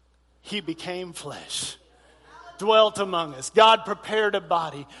 He became flesh, dwelt among us. God prepared a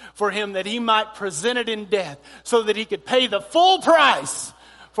body for him that he might present it in death so that he could pay the full price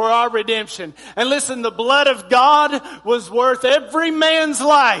for our redemption. And listen, the blood of God was worth every man's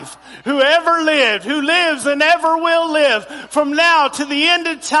life who ever lived, who lives and ever will live from now to the end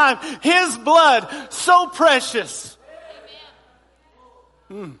of time. His blood, so precious.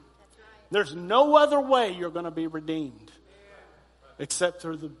 There's no other way you're going to be redeemed except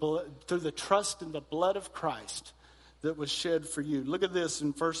through the trust in the blood of Christ that was shed for you. Look at this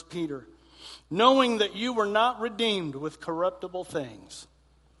in 1 Peter. Knowing that you were not redeemed with corruptible things,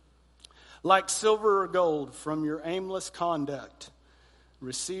 like silver or gold from your aimless conduct,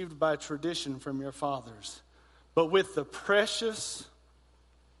 received by tradition from your fathers, but with the precious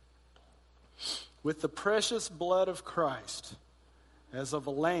blood of Christ, as of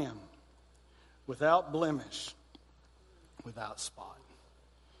a lamb, without blemish, without spot.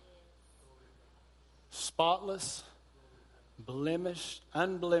 Spotless, blemished,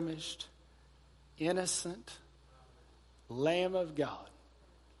 unblemished, innocent Lamb of God,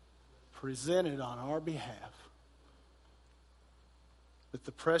 presented on our behalf with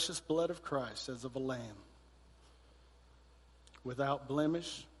the precious blood of Christ as of a lamb, without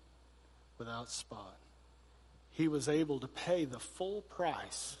blemish, without spot. He was able to pay the full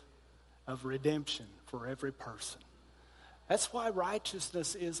price of redemption for every person. That's why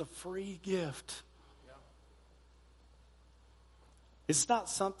righteousness is a free gift. It's not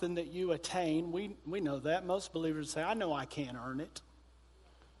something that you attain. We know that. Most believers say, I know I can't earn it.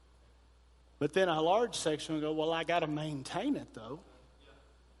 But then a large section will go, well, I got to maintain it, though.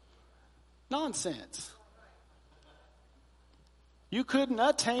 Nonsense. You couldn't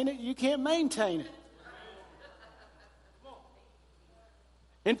attain it. You can't maintain it.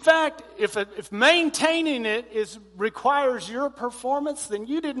 In fact, if maintaining it requires your performance, then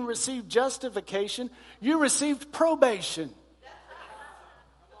you didn't receive justification. You received probation.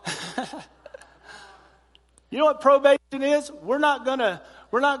 You know what probation is? We're not gonna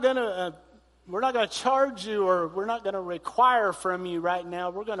charge you, or we're not gonna require from you right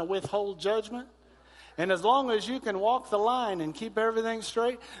now. We're gonna withhold judgment. And as long as you can walk the line and keep everything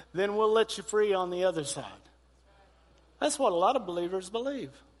straight, then we'll let you free on the other side. That's what a lot of believers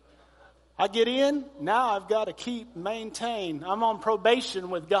believe. I get in, now I've got to maintain. I'm on probation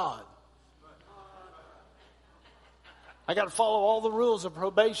with God. I got to follow all the rules of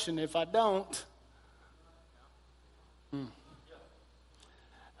probation. If I don't,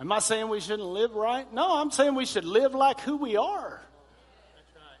 am I saying we shouldn't live right? No, I'm saying we should live like who we are.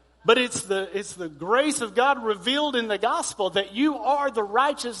 But it's the grace of God revealed in the gospel that you are the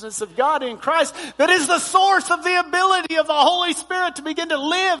righteousness of God in Christ that is the source of the ability of the Holy Spirit to begin to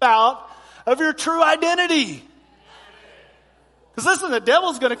live out of your true identity. Because listen, the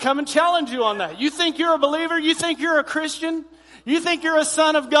devil's going to come and challenge you on that. You think you're a believer? You think you're a Christian? You think you're a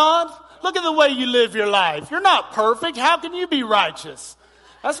son of God? Look at the way you live your life. You're not perfect. How can you be righteous?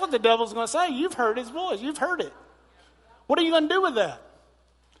 That's what the devil's going to say. You've heard his voice. You've heard it. What are you going to do with that?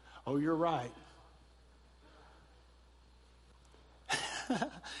 Oh, you're right.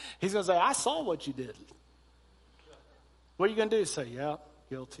 He's going to say, I saw what you did. What are you going to do? Say, yeah,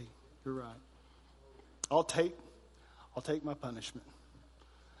 guilty. You're right. I'll take my punishment.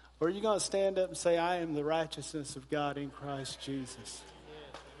 Or are you going to stand up and say, I am the righteousness of God in Christ Jesus?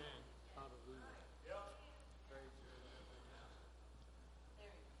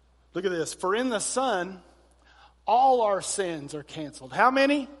 Look at this. For in the Son, all our sins are canceled. How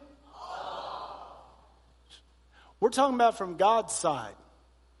many? All. We're talking about from God's side.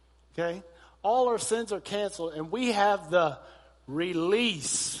 Okay? All our sins are canceled, and we have the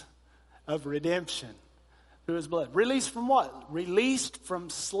release of redemption through His blood. Released from what? Released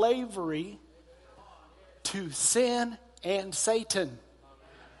from slavery to sin and Satan.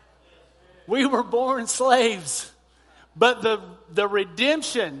 We were born slaves, but the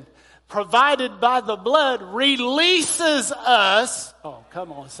redemption provided by the blood releases us, oh,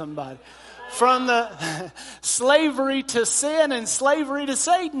 come on, somebody, from the slavery to sin and slavery to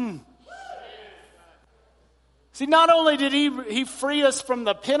Satan. See, not only did he free us from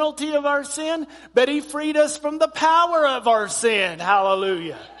the penalty of our sin, but He freed us from the power of our sin.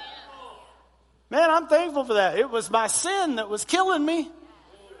 Hallelujah. Man, I'm thankful for that. It was my sin that was killing me.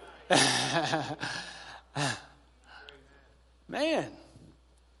 Man.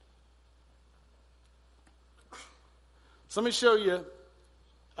 So let me show you.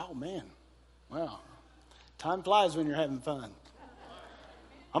 Oh, man. Wow. Time flies when you're having fun.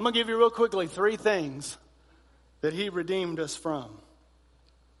 I'm going to give you real quickly 3 things that He redeemed us from.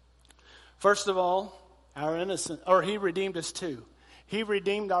 First of all, our innocence, or He redeemed us too. He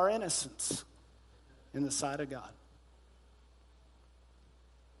redeemed our innocence in the sight of God.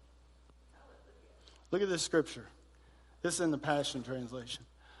 Look at this scripture. This is in the Passion Translation.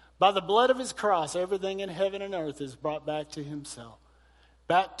 By the blood of His cross, everything in heaven and earth is brought back to Himself,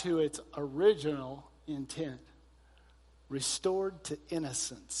 back to its original intent, restored to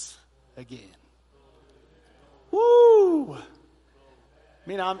innocence again. Woo! I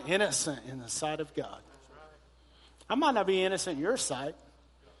mean, I'm innocent in the sight of God. I might not be innocent in your sight,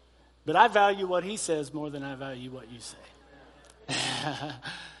 but I value what He says more than I value what you say.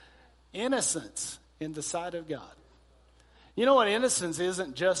 Innocence in the sight of God. You know what innocence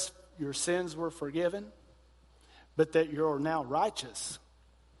isn't just your sins were forgiven, but that you're now righteous.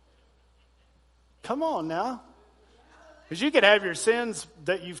 Come on now. Because you could have your sins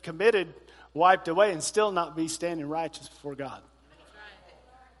that you've committed wiped away and still not be standing righteous before God.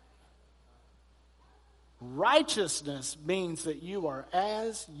 Righteousness means that you are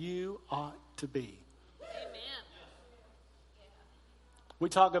as you ought to be. Amen. We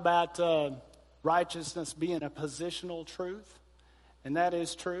talk about righteousness being a positional truth, and that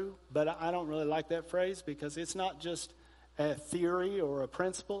is true, but I don't really like that phrase because it's not just a theory or a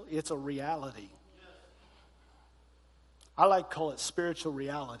principle, it's a reality. I like to call it spiritual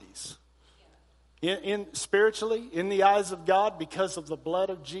realities. Spiritually, in the eyes of God, because of the blood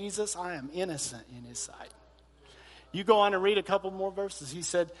of Jesus, I am innocent in His sight. You go on and read a couple more verses. He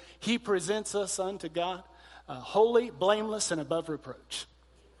said, He presents us unto God holy, blameless, and above reproach.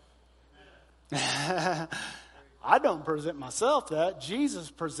 I don't present myself that.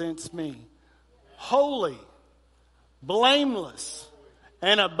 Jesus presents me holy, blameless,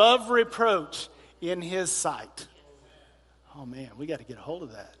 and above reproach in His sight. Oh man, we got to get a hold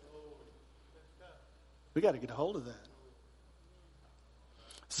of that. We got to get a hold of that.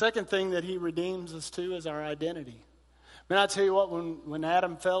 Second thing that He redeems us to is our identity. Man, I tell you what, when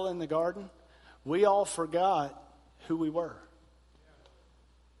Adam fell in the garden, we all forgot who we were.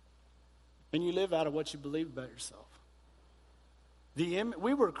 And you live out of what you believe about yourself.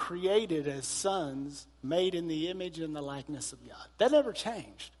 We were created as sons, made in the image and the likeness of God. That never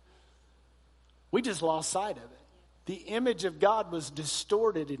changed. We just lost sight of it. The image of God was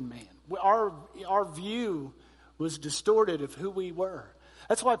distorted in man. Our view was distorted of who we were.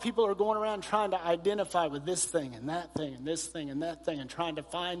 That's why people are going around trying to identify with this thing and that thing and this thing and that thing and trying to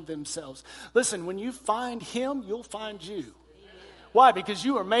find themselves. Listen, when you find Him, you'll find you. Why? Because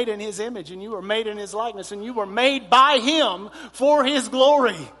you were made in His image and you were made in His likeness and you were made by Him for His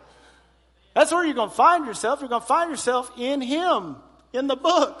glory. That's where you're going to find yourself. You're going to find yourself in Him, in the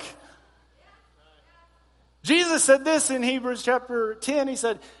book. Jesus said this in Hebrews chapter 10. He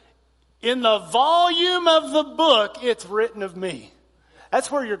said, in the volume of the book, it's written of me.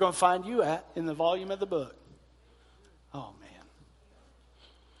 That's where you're going to find you at, in the volume of the book. Oh, man.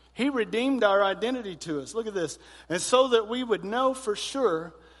 He redeemed our identity to us. Look at this. And so that we would know for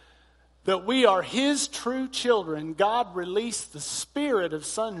sure that we are His true children, God released the spirit of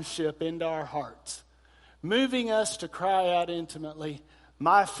sonship into our hearts, moving us to cry out intimately,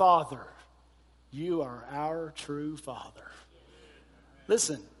 my Father, you are our true Father.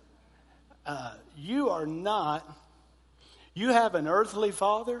 Listen, you are not You have an earthly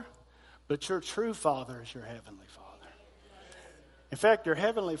father, but your true father is your heavenly father. In fact, your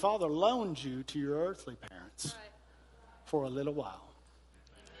heavenly father loaned you to your earthly parents for a little while.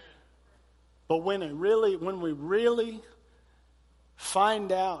 But when we really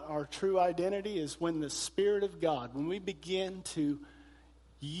find out our true identity is when the Spirit of God, when we begin to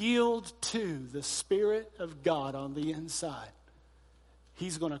yield to the Spirit of God on the inside,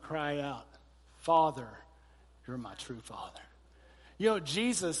 He's going to cry out, Father, you're my true Father. You know,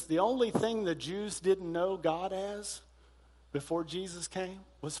 Jesus, the only thing the Jews didn't know God as before Jesus came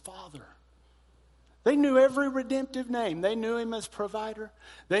was Father. They knew every redemptive name. They knew Him as provider.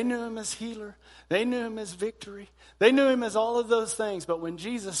 They knew Him as healer. They knew Him as victory. They knew Him as all of those things. But when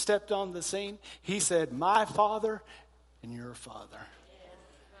Jesus stepped on the scene, He said, my Father and your Father.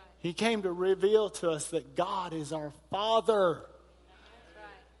 He came to reveal to us that God is our Father.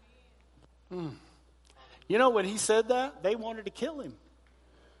 You know, when He said that, they wanted to kill Him.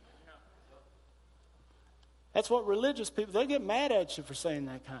 That's what religious people, they get mad at you for saying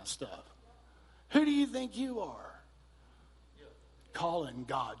that kind of stuff. Who do you think you are? Calling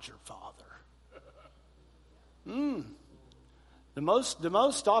God your Father. The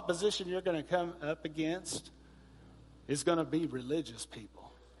most opposition you're going to come up against is going to be religious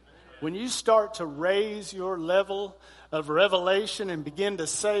people. When you start to raise your level of revelation and begin to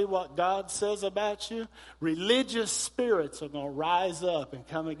say what God says about you, religious spirits are going to rise up and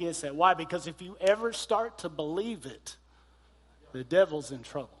come against that. Why? Because if you ever start to believe it, the devil's in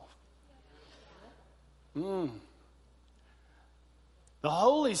trouble. The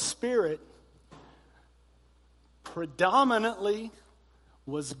Holy Spirit predominantly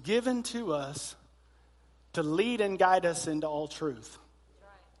was given to us to lead and guide us into all truth.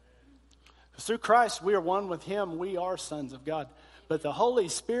 Through Christ, we are one with Him. We are sons of God. But the Holy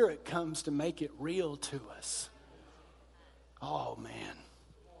Spirit comes to make it real to us. Oh, man.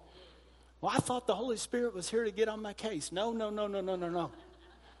 Well, I thought the Holy Spirit was here to get on my case. No.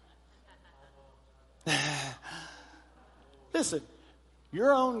 Listen,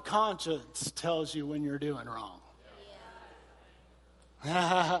 your own conscience tells you when you're doing wrong.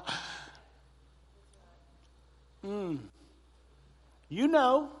 You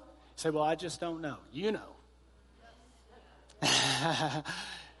know. Say, well, I just don't know. You know.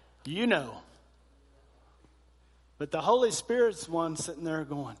 You know. But the Holy Spirit's one sitting there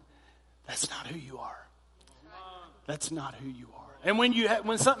going, that's not who you are. That's not who you are. And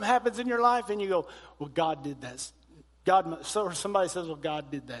when something happens in your life and you go, well, God did that. Or somebody says, well, God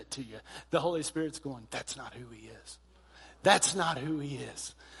did that to you. The Holy Spirit's going, that's not who He is. That's not who He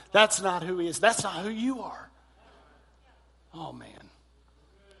is. That's not who He is. That's not who you are. Oh, man.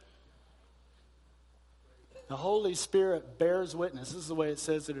 The Holy Spirit bears witness. This is the way it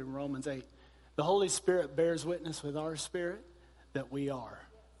says it in Romans 8. The Holy Spirit bears witness with our spirit that we are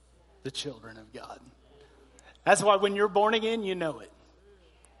the children of God. That's why when you're born again, you know it.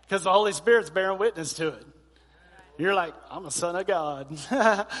 Because the Holy Spirit's bearing witness to it. You're like, I'm a son of God.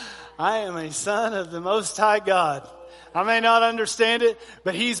 I am a son of the Most High God. I may not understand it,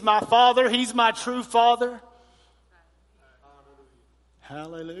 but He's my Father. He's my true Father.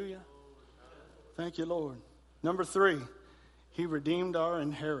 Hallelujah. Thank you, Lord. Number 3, He redeemed our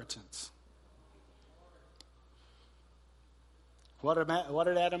inheritance. What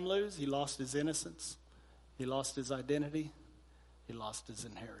did Adam lose? He lost his innocence. He lost his identity. He lost his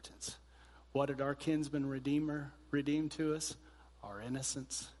inheritance. What did our kinsman redeemer redeem to us? Our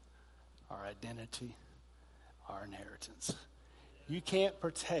innocence, our identity, our inheritance. You can't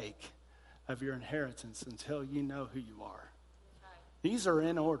partake of your inheritance until you know who you are. These are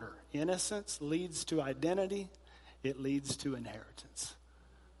in order. Innocence leads to identity. It leads to inheritance.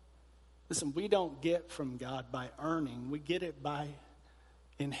 Listen, we don't get from God by earning. We get it by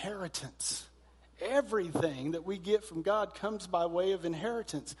inheritance. Everything that we get from God comes by way of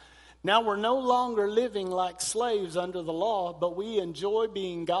inheritance. Now we're no longer living like slaves under the law, but we enjoy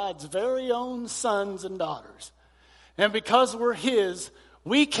being God's very own sons and daughters. And because we're His,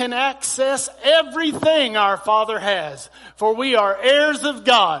 we can access everything our Father has, for we are heirs of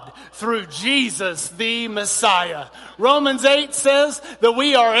God through Jesus the Messiah. Romans 8 says that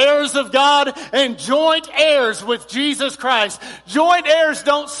we are heirs of God and joint heirs with Jesus Christ. Joint heirs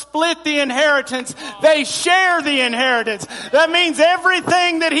don't split the inheritance, they share the inheritance. That means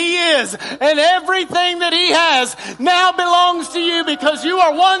everything that He is and everything that He has now belongs to you because you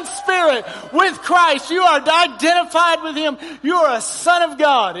are one spirit with Christ. You are identified with Him. You are a son of of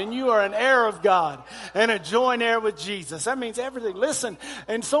God, and you are an heir of God and a joint heir with Jesus. That means everything. Listen,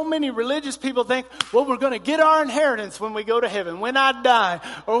 and so many religious people think, well, we're going to get our inheritance when we go to heaven. When I die,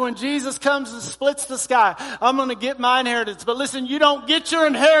 or when Jesus comes and splits the sky, I'm going to get my inheritance. But listen, you don't get your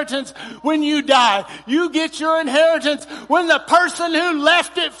inheritance when you die. You get your inheritance when the person who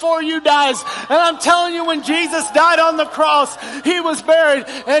left it for you dies. And I'm telling you, when Jesus died on the cross, He was buried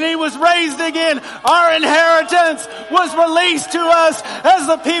and He was raised again. Our inheritance was released to us as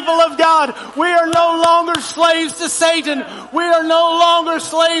the people of God. We are no longer slaves to Satan. We are no longer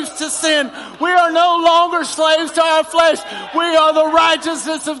slaves to sin. We are no longer slaves to our flesh. We are the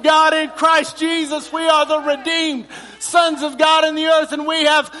righteousness of God in Christ Jesus. We are the redeemed sons of God in the earth, and we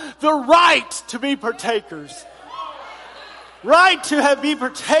have the right to be partakers. Right to be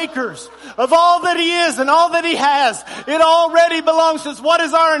partakers of all that He is and all that He has. It already belongs to us. What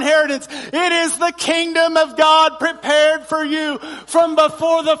is our inheritance? It is the kingdom of God prepared for you from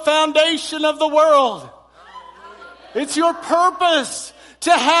before the foundation of the world. It's your purpose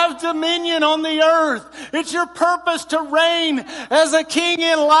to have dominion on the earth. It's your purpose to reign as a king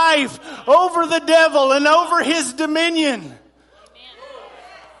in life over the devil and over his dominion.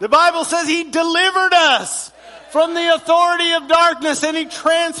 The Bible says He delivered us from the authority of darkness, and He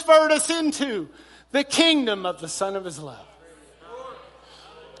transferred us into the kingdom of the Son of His love.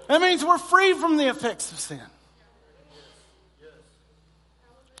 That means we're free from the effects of sin.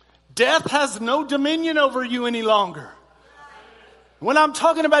 Death has no dominion over you any longer. When I'm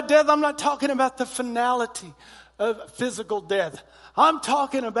talking about death, I'm not talking about the finality of physical death. I'm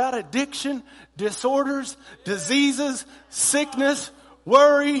talking about addiction, disorders, diseases, sickness,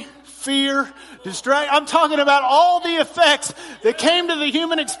 worry, fear, distraction. I'm talking about all the effects that came to the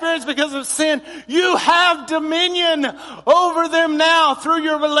human experience because of sin. You have dominion over them now through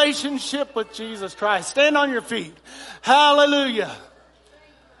your relationship with Jesus Christ. Stand on your feet. Hallelujah.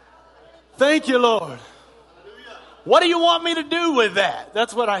 Thank you, Lord. What do you want me to do with that?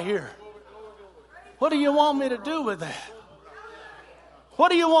 That's what I hear. What do you want me to do with that? What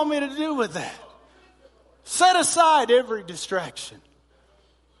do you want me to do with that? Set aside every distraction.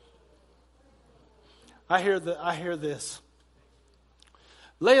 I hear this.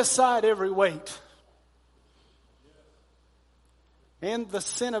 Lay aside every weight and the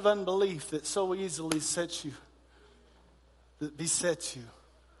sin of unbelief that so easily besets you.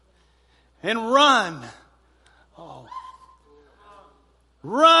 And run.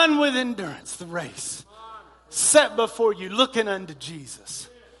 Run with endurance the race set before you, looking unto Jesus.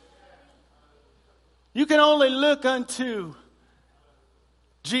 You can only look unto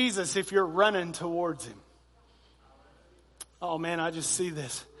Jesus if you're running towards Him. Oh man, I just see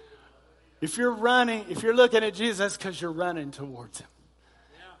this. If you're looking at Jesus, that's because you're running towards Him.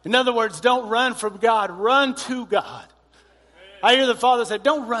 In other words, don't run from God, run to God. I hear the Father say,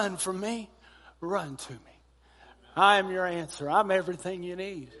 don't run from me, run to me. I am your answer. I'm everything you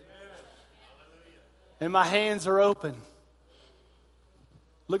need. And my hands are open.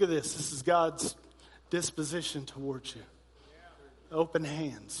 Look at this. This is God's disposition towards you. Open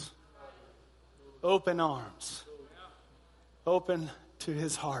hands. Open arms. Open to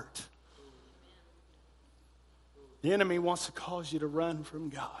His heart. The enemy wants to cause you to run from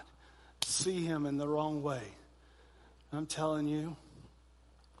God. See Him in the wrong way. I'm telling you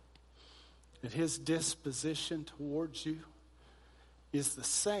that His disposition towards you is the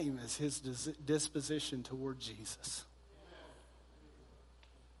same as His disposition toward Jesus.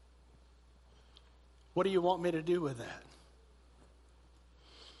 What do you want me to do with that?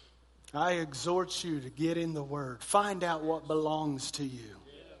 I exhort you to get in the Word. Find out what belongs to you.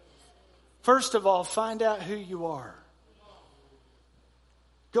 First of all, find out who you are.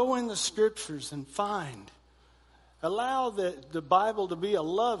 Go in the Scriptures and find. Allow the Bible to be a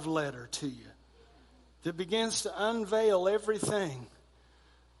love letter to you that begins to unveil everything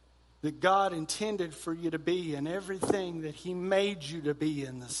that God intended for you to be and everything that He made you to be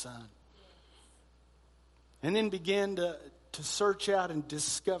in the Son. And then begin to search out and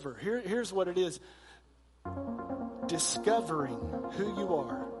discover. Here's what it is. Discovering who you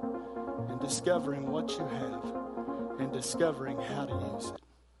are and discovering what you have and discovering how to use it.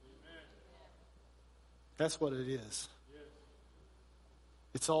 That's what it is.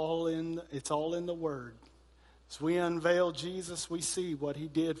 It's all in the Word. As we unveil Jesus, we see what He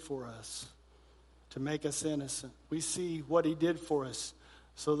did for us to make us innocent. We see what He did for us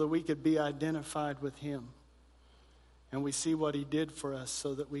so that we could be identified with Him. And we see what He did for us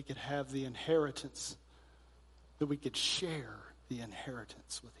so that we could have the inheritance, that we could share the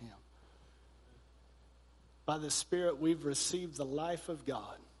inheritance with Him. By the Spirit, we've received the life of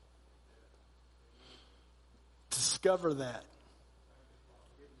God. Discover that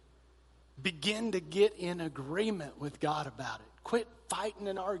Begin to get in agreement with God about it. Quit fighting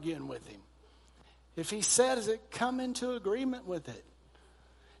and arguing with him. If he says it, come into agreement with it.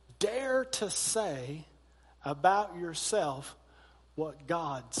 Dare to say about yourself what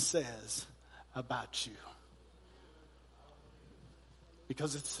God says about you.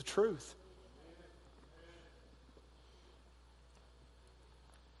 Because it's the truth.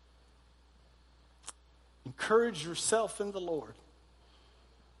 Encourage yourself in the Lord.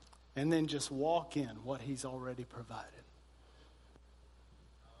 And then just walk in what he's already provided.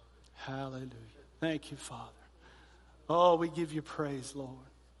 Hallelujah. Thank you, Father. Oh, we give you praise, Lord.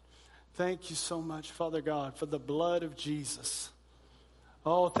 Thank you so much, Father God, for the blood of Jesus.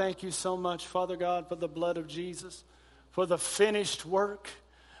 Oh, thank you so much, Father God, for the blood of Jesus, for the finished work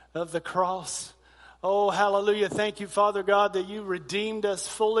of the cross. Oh, hallelujah. Thank you, Father God, that you redeemed us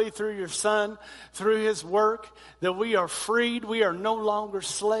fully through your Son, through his work, that we are freed. We are no longer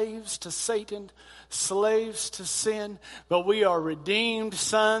slaves to Satan, slaves to sin, but we are redeemed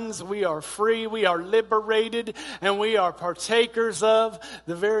sons. We are free. We are liberated, and we are partakers of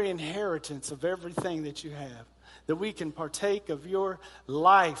the very inheritance of everything that you have, that we can partake of your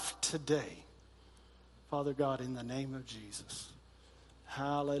life today. Father God, in the name of Jesus.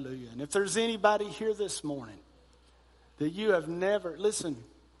 Hallelujah. And if there's anybody here this morning that you have never, listen,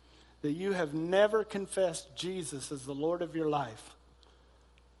 that you have never confessed Jesus as the Lord of your life,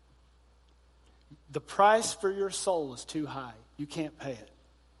 the price for your soul is too high. You can't pay it.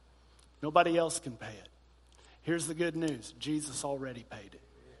 Nobody else can pay it. Here's the good news. Jesus already paid it.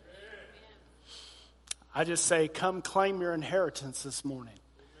 I just say, come claim your inheritance this morning.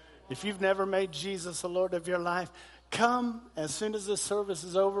 If you've never made Jesus the Lord of your life, come as soon as this service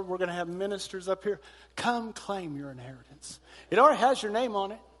is over. We're going to have ministers up here. Come claim your inheritance. It already has your name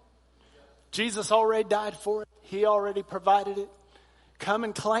on it. Jesus already died for it. He already provided it. Come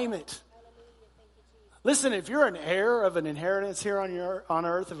and claim it. Listen, if you're an heir of an inheritance here on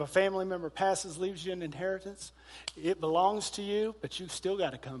earth, if a family member passes, leaves you an inheritance, it belongs to you, but you've still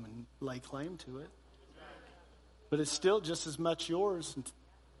got to come and lay claim to it. But it's still just as much yours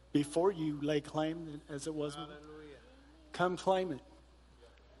before you lay claim as it was. Come claim it.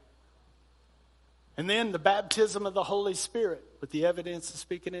 And then the baptism of the Holy Spirit with the evidence of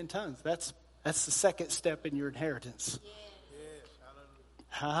speaking in tongues. That's the second step in your inheritance. Yes.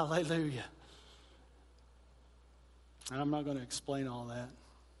 Hallelujah. I'm not going to explain all that.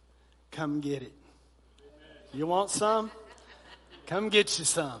 Come get it. You want some? Come get you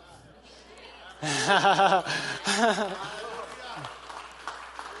some.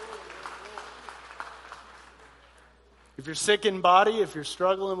 If you're sick in body, if you're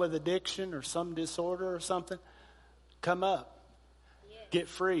struggling with addiction or some disorder or something, come up. Get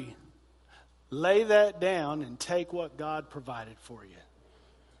free. Lay that down and take what God provided for you.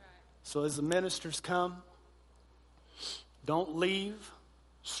 So as the ministers come, don't leave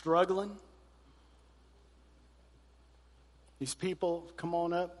struggling. These people, come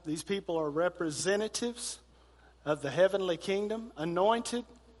on up. These people are representatives of the heavenly kingdom, anointed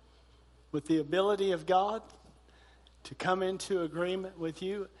with the ability of God to come into agreement with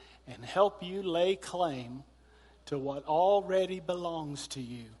you and help you lay claim to what already belongs to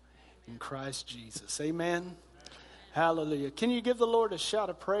you in Christ Jesus. Amen. Hallelujah. Can you give the Lord a shout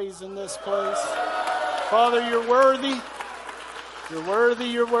of praise in this place? Father, you're worthy. You're worthy,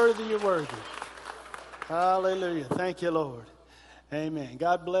 you're worthy, you're worthy. Hallelujah. Thank you, Lord. Amen.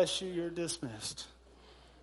 God bless you. You're dismissed.